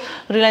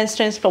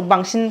ट्रेन्ड्सफ्राव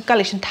बांसिन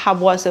कालेक्शन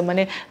थाबावासो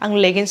माने आं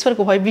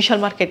लेगिंसफोरखौहाय बिशाल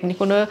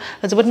मार्केटनिखौनो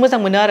जोबोद मोजां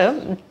मोनो आरो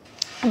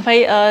ओमफ्राय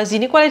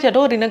जिनि क्वालिटियाथ'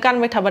 ओरैनो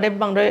गानबाय थाबाथाय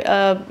बांद्राय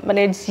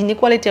माने जिनि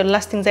क्वालिटिया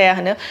लास्टिं जाया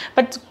होनो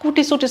बाट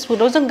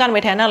कुर्टिसफोरखौ जों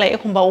गानबाय थाया नालाय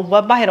एखमबा अबेबा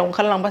बाहेरायाव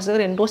ओंखारलांबासो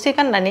ओरैनो दसे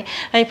गाननानै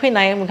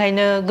फैनाय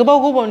ओंखायनो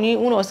गोबावनि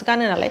उनावसो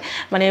गानो नालाय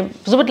माने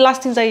जोबोद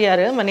लास्टिं जायो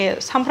आरो माने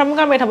सानफ्रामबो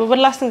गानबाय थाबाबो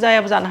लास्टिं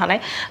जायाबो जानो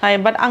हानाय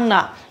बाट आंना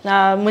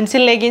मोनसे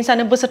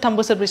लेगिंसआनो बोसोरथाम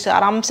बोसोरब्रैसो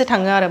आरामसे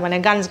थाङो आरो माने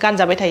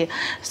गानजाबाय थायो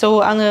स'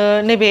 आङो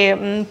नैबे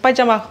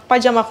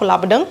पायजामाखौ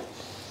लाबोदों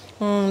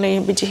नै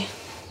बिदि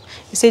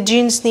एसे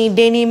जिन्सनि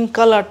डेनिम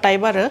कालार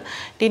टाइप आरो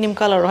डेनिम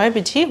कालारावहाय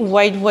बिदि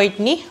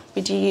वाइटनि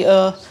बिदि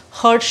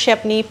हार्ट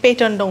शेपनि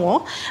पेटार्न दङ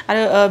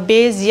आरो बे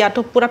जियाथ'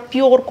 पुरा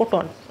पियर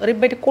कटन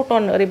ओरैबायदि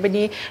कटन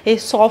ओरैबायदि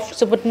सफ्ट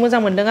जोबोद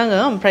मोजां मोनदों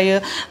आङो ओमफ्रायो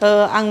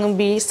आं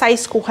बे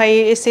साइजखौहाय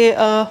एसे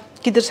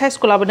गिदिर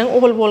साइजखौ लाबोदों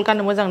अहल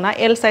गाननो मोजां ना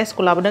एल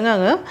साइजखौ लाबोदों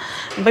आङो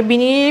ओमफ्राय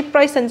बिनि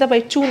प्राइसआनो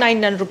जाबाय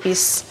 299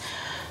 रुपिस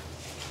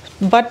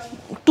बाट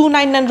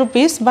 299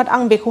 रुपिस बाट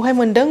आं बेखौहाय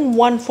मोनदों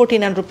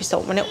 149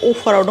 रुपिसआव माने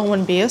अफाराव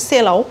दंमोन बेयो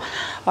सेलाव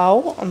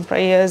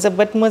ओमफ्राय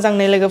जोबोद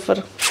मोजांनि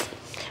लोगोफोर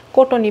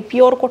कटननि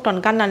पियर कटन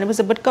गाननानैबो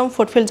जोबोद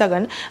कम्फर्ट फिल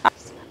जागोन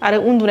आरो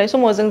उन्दुनाय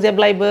समाव जों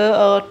जेब्लायबो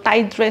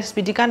टाइट ड्रेस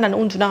बिदि गाननानै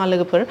उन्दुनाङा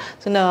लोगोफोर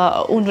जोंना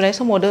उन्दुनाय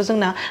समावथ'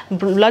 जोंना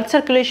ब्लाड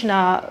सार्कुलेशना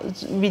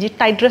बिदि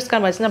टाइट ड्रेस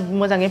गानबा जोंना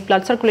मोजाङै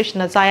ब्लाड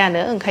सार्कुलेशना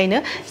जायानो ओंखायनो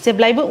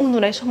जेब्लायबो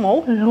उन्दुनाय समाव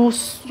लुज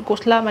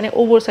गस्ला माने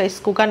अभार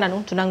साइजखौ गाननानै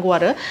उन्दुनांगौ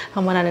आरो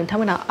होमबाना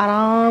नोंथांमोना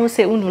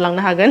आरामसे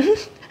उन्दुलांनो हागोन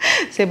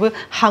जेबो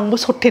हांबो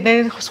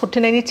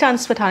सरथेनायनि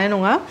चान्सबो थानाय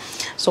नङा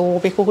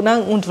स' बेखौनो आं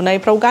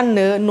उन्दुनायफ्राव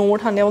गाननो न'आव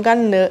थानायाव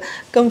गाननो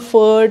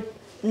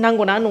कम्फर्ट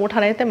नांगौना न'आव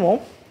थानाय टाइमाव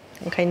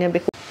ओंखायनो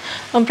बेखौ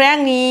ओमफ्राय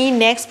आंनि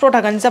नेक्स्ट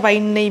प्रडाक्टआनो जाबाय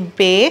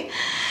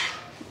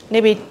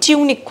नैबे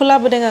टिउनिकखौ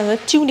लाबोदों आङो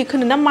टिउनिक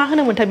होनो ना मा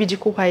होनोमोनथाय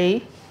बिदिखौहाय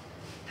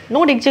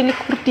नट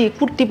एक्जेक्टलि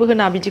कुर्टिबो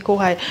होना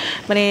बिदिखौहाय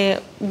माने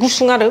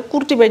गुसुं आरो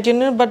कुर्ती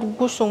बायदिनो बाट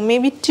गुसुं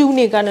मेबी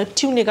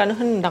टिउनिकानो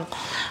होनदां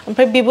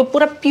ओमफ्राय बेबो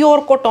पुरा पियर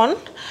कटन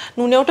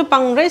नुनायावथ'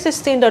 बांद्राय एसे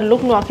स्टेन्डार्ड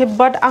लुक नुवाखै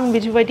बाट आं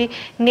बिदिबायदि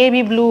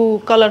नेभि ब्लु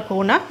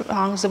कालारखौ ना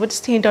आं जोबोद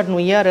स्टेन्डार्ड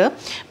नुयो आरो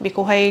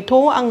बेखौहायथ'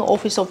 आं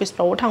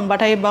अफिसफ्राव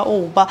थांबाथाय बा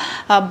अबेबा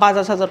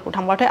बाजार साजारफ्राव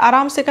थांबाथाय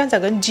आरामसे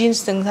गानजागोन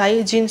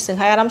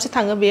जिन्सजोंहाय आरामसे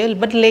थाङो बेयो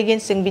बाट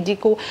लेगिन्सजों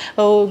बिदिखौ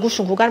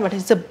गुसुंखौ गानबाथाय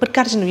जोबोद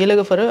गाज्रि नुयो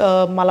लोगोफोर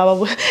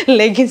मालाबाबो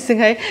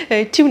लेगिन्सजोंहाय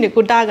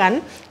टिउनिकखौ दागान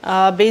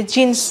बे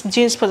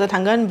जिन्सफोरजों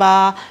थांगोन बा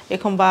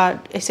एखमबा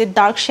एसे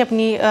डार्क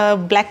शेपनि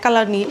ब्लेक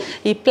कालारनि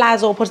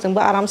प्लाज'फोरजोंबो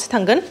आरामसे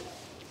थांगोन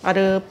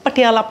आरो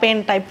पटियाला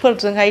पेन्ट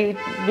टाइपफोरजोंहाय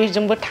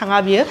बेजोंबो थाङा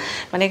बियो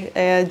माने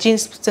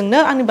जिन्सजोंनो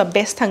आंनिबा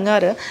बेस्ट थाङो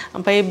आरो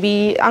ओमफ्राय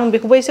आं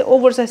बेखौबो एसे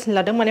अभार साइजनि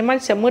लादों माने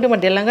मानसिया मोदोमा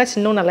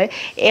देरलांगासिनो दं नालाय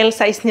एल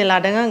साइजनि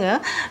लादों आङो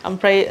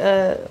ओमफ्राय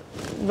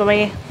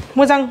माने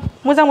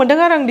मोजां मोनदों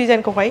आरो आं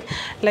डिजाइनखौहाय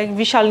लाइक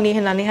विशालनि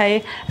होननानैहाय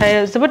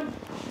जोबोद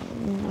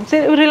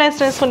रिलायन्स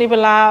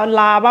ट्रेन्ड्सफोरनिफ्राय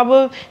लाबाबो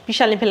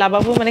विशालनिफ्राय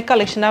लाबाबो माने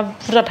कालेक्शना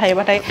बुरजा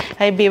थायोबाथाय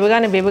बेबो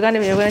गानो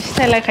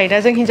सिनायलायखायोना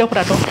जों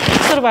हिन्जावफोराथ'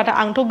 सोरबाथ'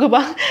 आंथ'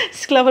 गोबां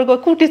सिख्लाफोरखौ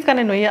कुर्टिस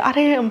गाननाय नुयो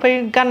आरे ओमफ्राय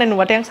गाननाय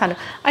नुबाथाय आं सानो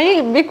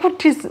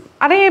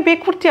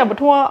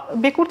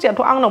बे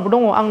कुर्टियाथ' आंनावबो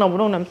दङ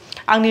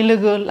आंनि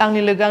लोगो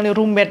आंनि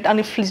रुममेट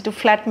आंनि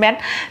फ्लेटमेट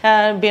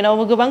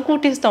बेनावबो गोबां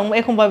कुर्टिस दं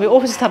एखमबा बे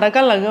अफिसाव थाना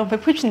गानलाङो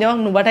ओमफ्राय फैफिननायाव आं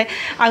नुबाथाय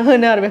आं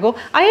होनो आरो बेखौ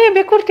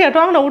बे कुर्टियाथ'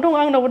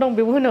 आंनावबो दं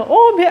बेबो होनो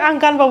बे आं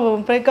गानबाबो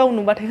ओमफ्राय गाव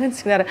नुबाथाय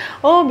होनसिगोन आरो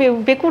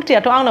बे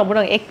कुर्टियाथ' आंनावबो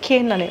दं एखे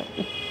होननानै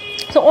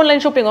स' अनलाइन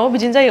शपिंआवबो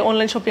बिदिनो जायो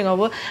अनलाइन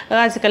शपिंआवबो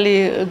आजिखालि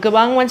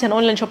गोबां मानसियानो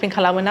अनलाइन शपिं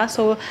खालामोना स'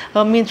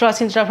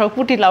 मिन्ट्राफ्राव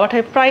कुर्टि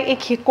लाबाथाय फ्राय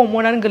एखे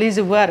कमनानो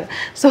गोलैजोबो आरो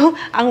स'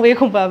 आंबो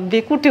एखमबा बे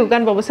कुर्टिखौ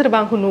गानबाबो सोरबा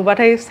आंखौ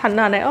नुबाथाय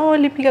साननो हानाय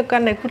लिपिका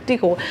गाननाय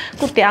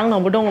कुर्टिया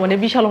आंनावबो दङ माने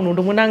विशालाव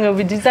नुदोंमोन आङो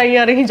बिदि जायो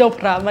आरो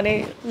हिन्जावफ्रा माने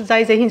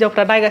जाय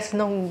हिन्जावफ्रा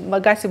नायगासिनो दं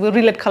गासिबो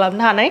रिलेट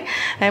खालामनो हानाय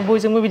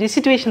बयजोंबो बिदि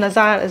सिटुवेसना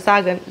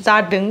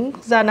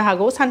जानो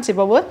हागौ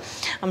सानसेबाबो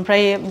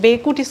ओमफ्राय बे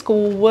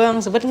कुर्टिसखौबो आं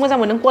जोबोद मोजां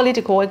मोनदों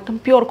क्वालिटिखौ एकदम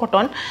पियर कटन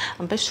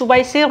ओमफ्राय सुबा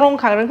एसे रं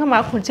खारदों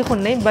खोमा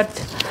खननै बाट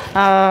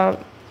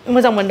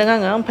मोजां मोनदों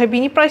आङो ओमफ्राय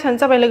बिनि प्राइसआनो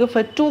जाबाय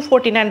लोगोफोर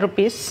 249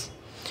 रुपिस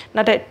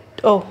नाथाय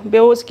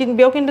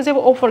बेयाव खिन्थु जेबो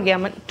अफार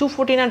गैयामोन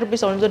 249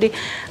 रुपिसावनो जुदि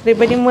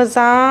ओरैबायदि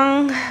मोजां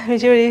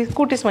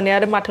कुर्टिस मोनो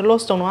आरो माथो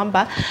लस दं नङा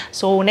होमबा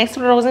स' नेक्स्ट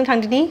प्रडाक्टआव जों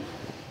थांदिनि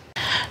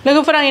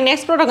लोगोफोर आंनि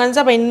नेक्स्ट प्रडाक्टआनो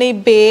जाबाय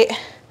नैबे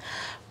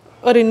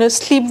ओरैनो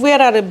स्लिपवेर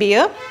आरो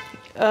बेयो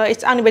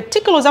आंनि बे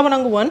थिकल'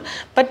 जाबोनांगौमोन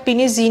बाट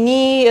बिनि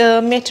जिनि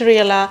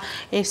मेटेरियेला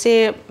एसे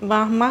मा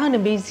होनो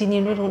बे जिनि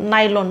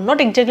नाइलन नट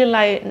एक्जेक्टलि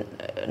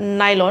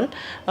नाइलन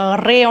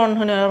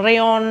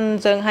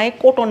रेयनजोंहाय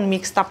कटन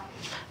मिक्सड आप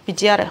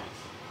बिदि आरो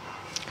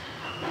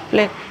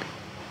ब्लेक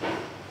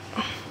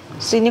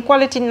जिनि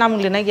क्वालिटिनि नाम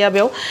लिरनाय गैया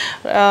बेयाव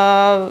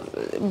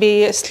बे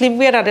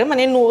स्लिपवेर आरो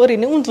माने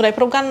ओरैनो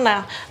उन्दुनायफ्राव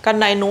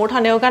गाननाय न'आव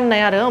थानायाव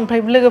गाननाय आरो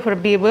ओमफ्राय लोगोफोर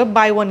बेबो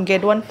बाय वन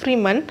गेट वन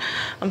फ्रिमोन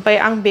ओमफ्राय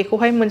आं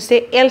बेखौहाय मोनसे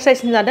एल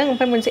साइजनि लादों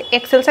ओमफ्राय मोनसे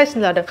एक्सेल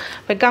साइजनि लादों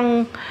ओमफ्राय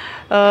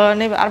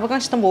नैबे आरोबाव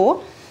गांसे दंबावो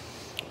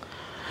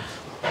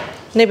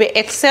नैबे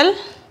एक्सेल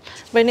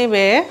ओमफ्राय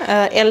नैबे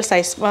एल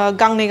साइज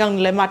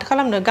गांनैलाय माथो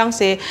खालामनो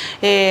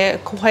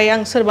गांसेखौहाय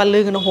आं सोरबा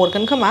लोगोनो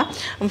हरगोन खोमा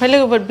ओमफ्राय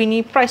लोगोफोर बिनि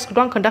प्राइसखौथ'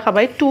 आं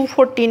खोन्थाखाबाय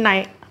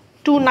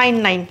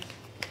 299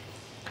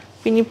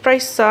 बिनि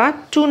प्राइसआ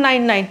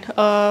 299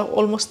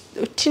 अलमस्ट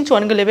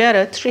 300आनो गोलैबाय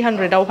आरो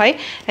 300आवहाय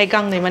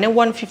गांनै माने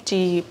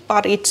 150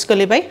 पार इच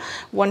गोलैबाय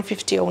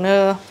 150आवनो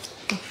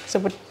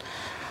जोबोद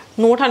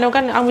न'आव थानायाव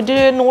गानो आं बिदि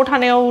न'आव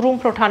थानायाव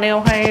रुमफ्राव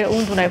थानायावहाय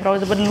उन्दुनायफ्राव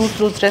जोबोद लुज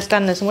ड्रेस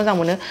गाननोसो मोजां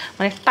मोनो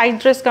माने टाइट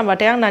ड्रेस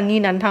गानबाथाय आंना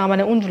निनानै थाङा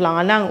माने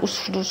उन्दुलाङानो आं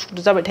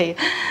उसुदु जाबाय थायो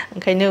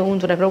ओंखायनो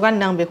उन्दुनायफ्राव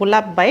गाननो आं बेखौ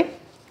लाबोबाय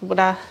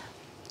दा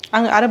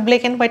आं आरो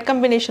ब्लेक एन्ड व्हाइट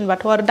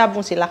कम्बिनेसनबाथ' आरो दा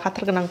बुंसै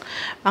लाखाथारगोन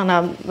आंना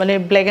माने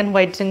ब्लेक एन्ड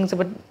व्हाइटजों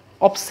जोबोद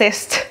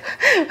obsessed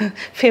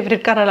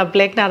फेभरेट कालारा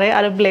ब्लेक नालाय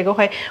आरो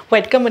ब्लेकआवहाय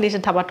व्हाइट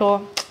कम्बिनेसन थाबाथ'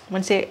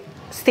 मोनसे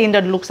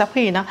स्टेन्डार्ड लुक्सआ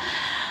फैयोना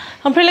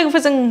ओमफ्राय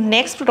लोगोफोर जों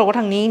नेक्स्ट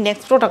प्रडाक्टआव थांनि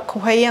नेक्स्ट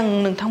प्रडाक्टखौहाय आं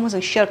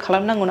नोंथांमोनजों शेयार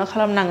खालामनांगौना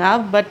खालामनाङा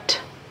बाट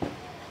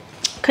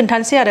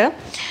खोन्थानोसै आरो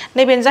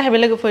नैबेनो जाहैबाय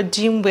लोगोफोर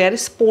जिम वेर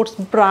स्पर्ट्स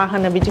ब्रा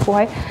होनो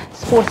बिदिखौहाय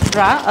स्पर्ट्स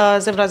ब्रा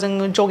जेब्ला जों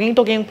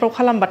जगिंफ्राव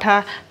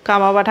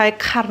माबाबाथाय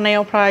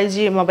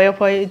खारनायावहाय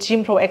माबायावहाय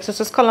जिमफ्राव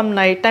एक्सारसाइज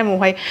खालामनाय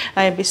टाइमावहाय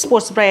बे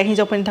स्पर्ट्स ब्राया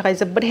हिन्जावफोरनि थाखाय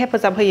जोबोद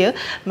हेफाजाब होयो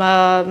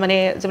माने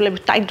जेब्लाबो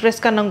टाइट ड्रेस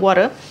गाननांगौ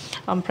आरो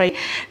ओमफ्राय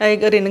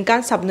ओरैनो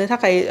गानसाबनो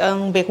थाखाय आं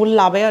बेखौ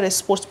लाबाय आरो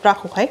स्पर्ट्स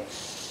ब्राखौहाय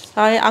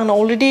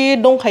आंनाव अलरेडि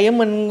दंखायो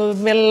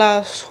मेरला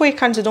 6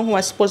 खानसो दं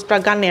खोमा स्पर्ट्स ब्रा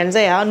गाननायानो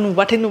जाया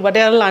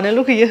नुबाथाय लानो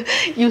लुगैयो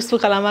इउजबो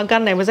खालामा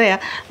गाननायबो जाया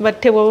बाट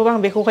थेवबाबो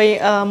आं बेखौहाय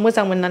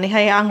मोजां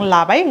मोननानैहाय आं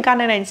लाबाय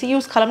गाननायनायनोसै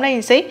इउज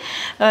खालामनायनोसै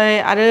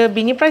आरो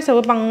बिनि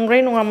प्राइसआबो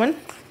बांद्राय नङामोन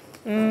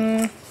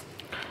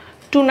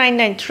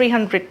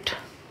 299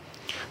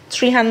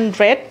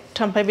 300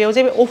 ओमफ्राय बेयाव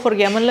जेबो अफार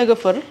गैयामोन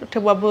लोगोफोर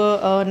थेवबाबो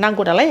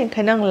नांगौ नालाय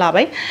ओंखायनो आं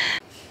लाबाय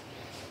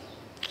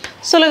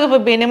So लोगोफोर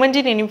बेनोमोन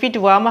दिनैनि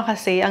भिडिअआ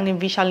माखासे आंनि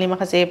विशालनि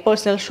माखासे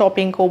पर्सनेल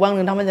शपिंखौबो आं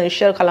नोंथांमोनजों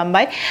शेयार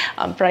खालामबाय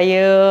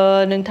ओमफ्रायो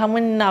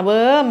नोंथांमोनाबो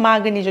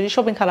मागोनि जुदि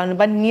शपिं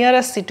खालामनोबा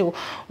नियारेस्ट जितु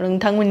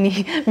नोंथांमोननि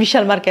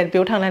विशाल मार्केट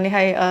बेयाव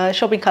थांनानैहाय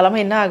शपिं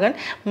खालामहैनो हागोन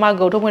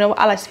मागोआवथ' बयनावबो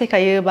आलासि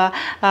फैखायो बा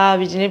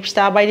बिदिनो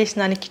फिथा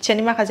बायदिसिनानि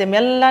किचेननि माखासे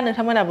मेल्ला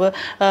नोंथांमोनाबो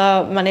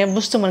माने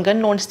बुस्थु मोनगोन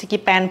नन स्टिकी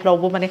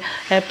पेनफ्रावबो माने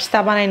फिथा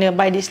बानायनो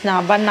बायदिसिना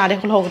बा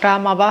नारेंखल हग्रा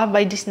माबा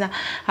बायदिसिना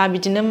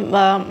बिदिनो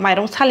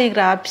माइरं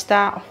सालिग्रा फिथा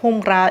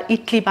हमग्रा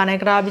इडली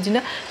बानायग्रा बिदिनो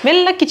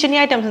मेल्ला किचेननि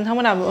आइटेम्स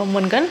नोंथांमोना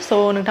मोनगोन स'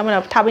 नोंथांमोना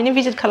थाबैनो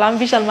भिजिट खालाम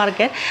विशाल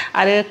मार्केट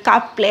आरो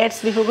काप प्लेट्स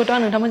बेफोरखौथ' आं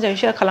नोंथांमोनजों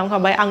शेयार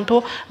खालामखाबाय आंथ'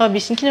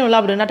 बिसिनिखिनियाव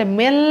लाबोदों नाथाय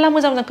मेल्ला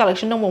मोजां मोजां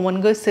कालेक्सन दंबावोमोन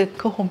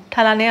गोसोखौ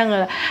हमथानानै आङो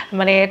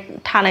माने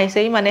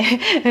थानायसै माने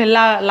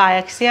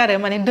लायाखिसै आरो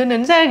माने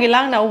दोननोनो जायगा गैला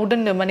आंनाव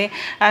दोननो माने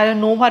आरो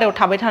न' भारायाव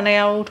थाबाय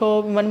थानायावथ'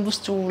 इमान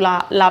बुस्थु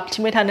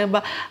लाबथिंबाय थानो बा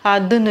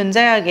दोननोनो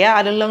जायगा गैया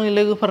आरो आंनि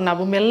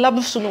लोगोफोरनाबो मेल्ला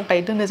बुस्थु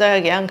दंखायो दोननो जायगा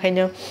गैया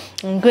ओंखायनो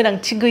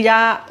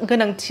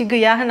गोनांथि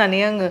गैया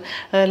होननानै आङो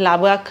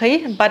लाबोआखै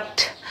बाट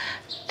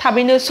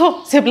थाबैनो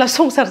जेब्ला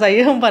संसार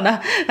जायो होमबाना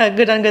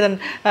गोदान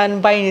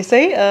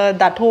बायनोसै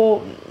दाथ'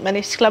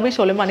 माने सिख्ला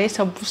बैसोआवलाय माने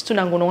एसेबां बुस्थु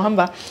नांगौ नङा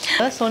होमबा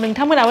स'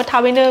 नोंथांमोनाबो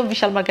थाबैनो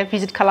विशाल मार्केट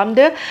भिजिट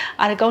खालामदो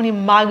आरो गावनि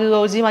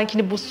मागोआव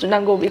जिमानखिनि बुस्थु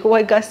नांगौ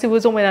बेखौहाय गासिबो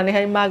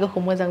जमायनानैहाय मागोखौ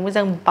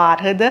मोजां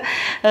बारहोदो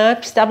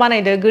फिथा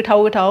बानायदो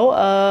गोथाव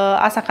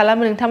आसा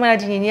खालामो नोंथांमोना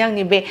दिनैनि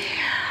आंनि बे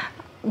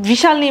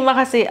विशालनि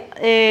माखासे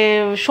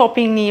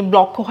शपिंनि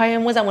ब्लगखौहाय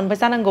मोजां मोनबाय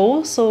जानांगौ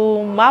स'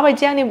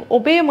 माबायदि आंनि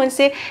अबे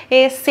मोनसे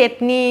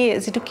सेटनि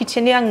जितु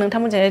किचेननि आं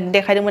नोंथांमोनजों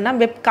देखायदोंमोन ना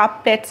बे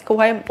काप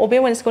प्लेट्सखौहाय अबे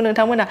मोनसेखौ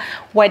नोंथांमोना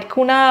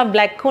व्हाइटखौ ना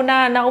ब्लेकखौ ना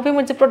अबे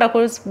मोनसे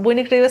प्रडाक्टखौ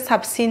बयनिख्रुइबो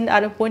साबसिन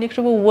आरो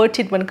बयनिख्रुइबो वर्थ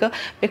इट मोनखो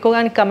बेखौ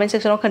आंनि कमेन्ट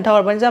सेक्सनाव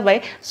खोन्थाहरबानो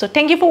जाबाय स'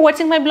 थेंक इउ फर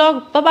वाचिं माय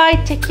ब्लग बाय बाय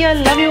टेक केयार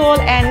लाभ U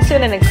all and C you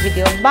in the next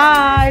video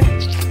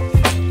bye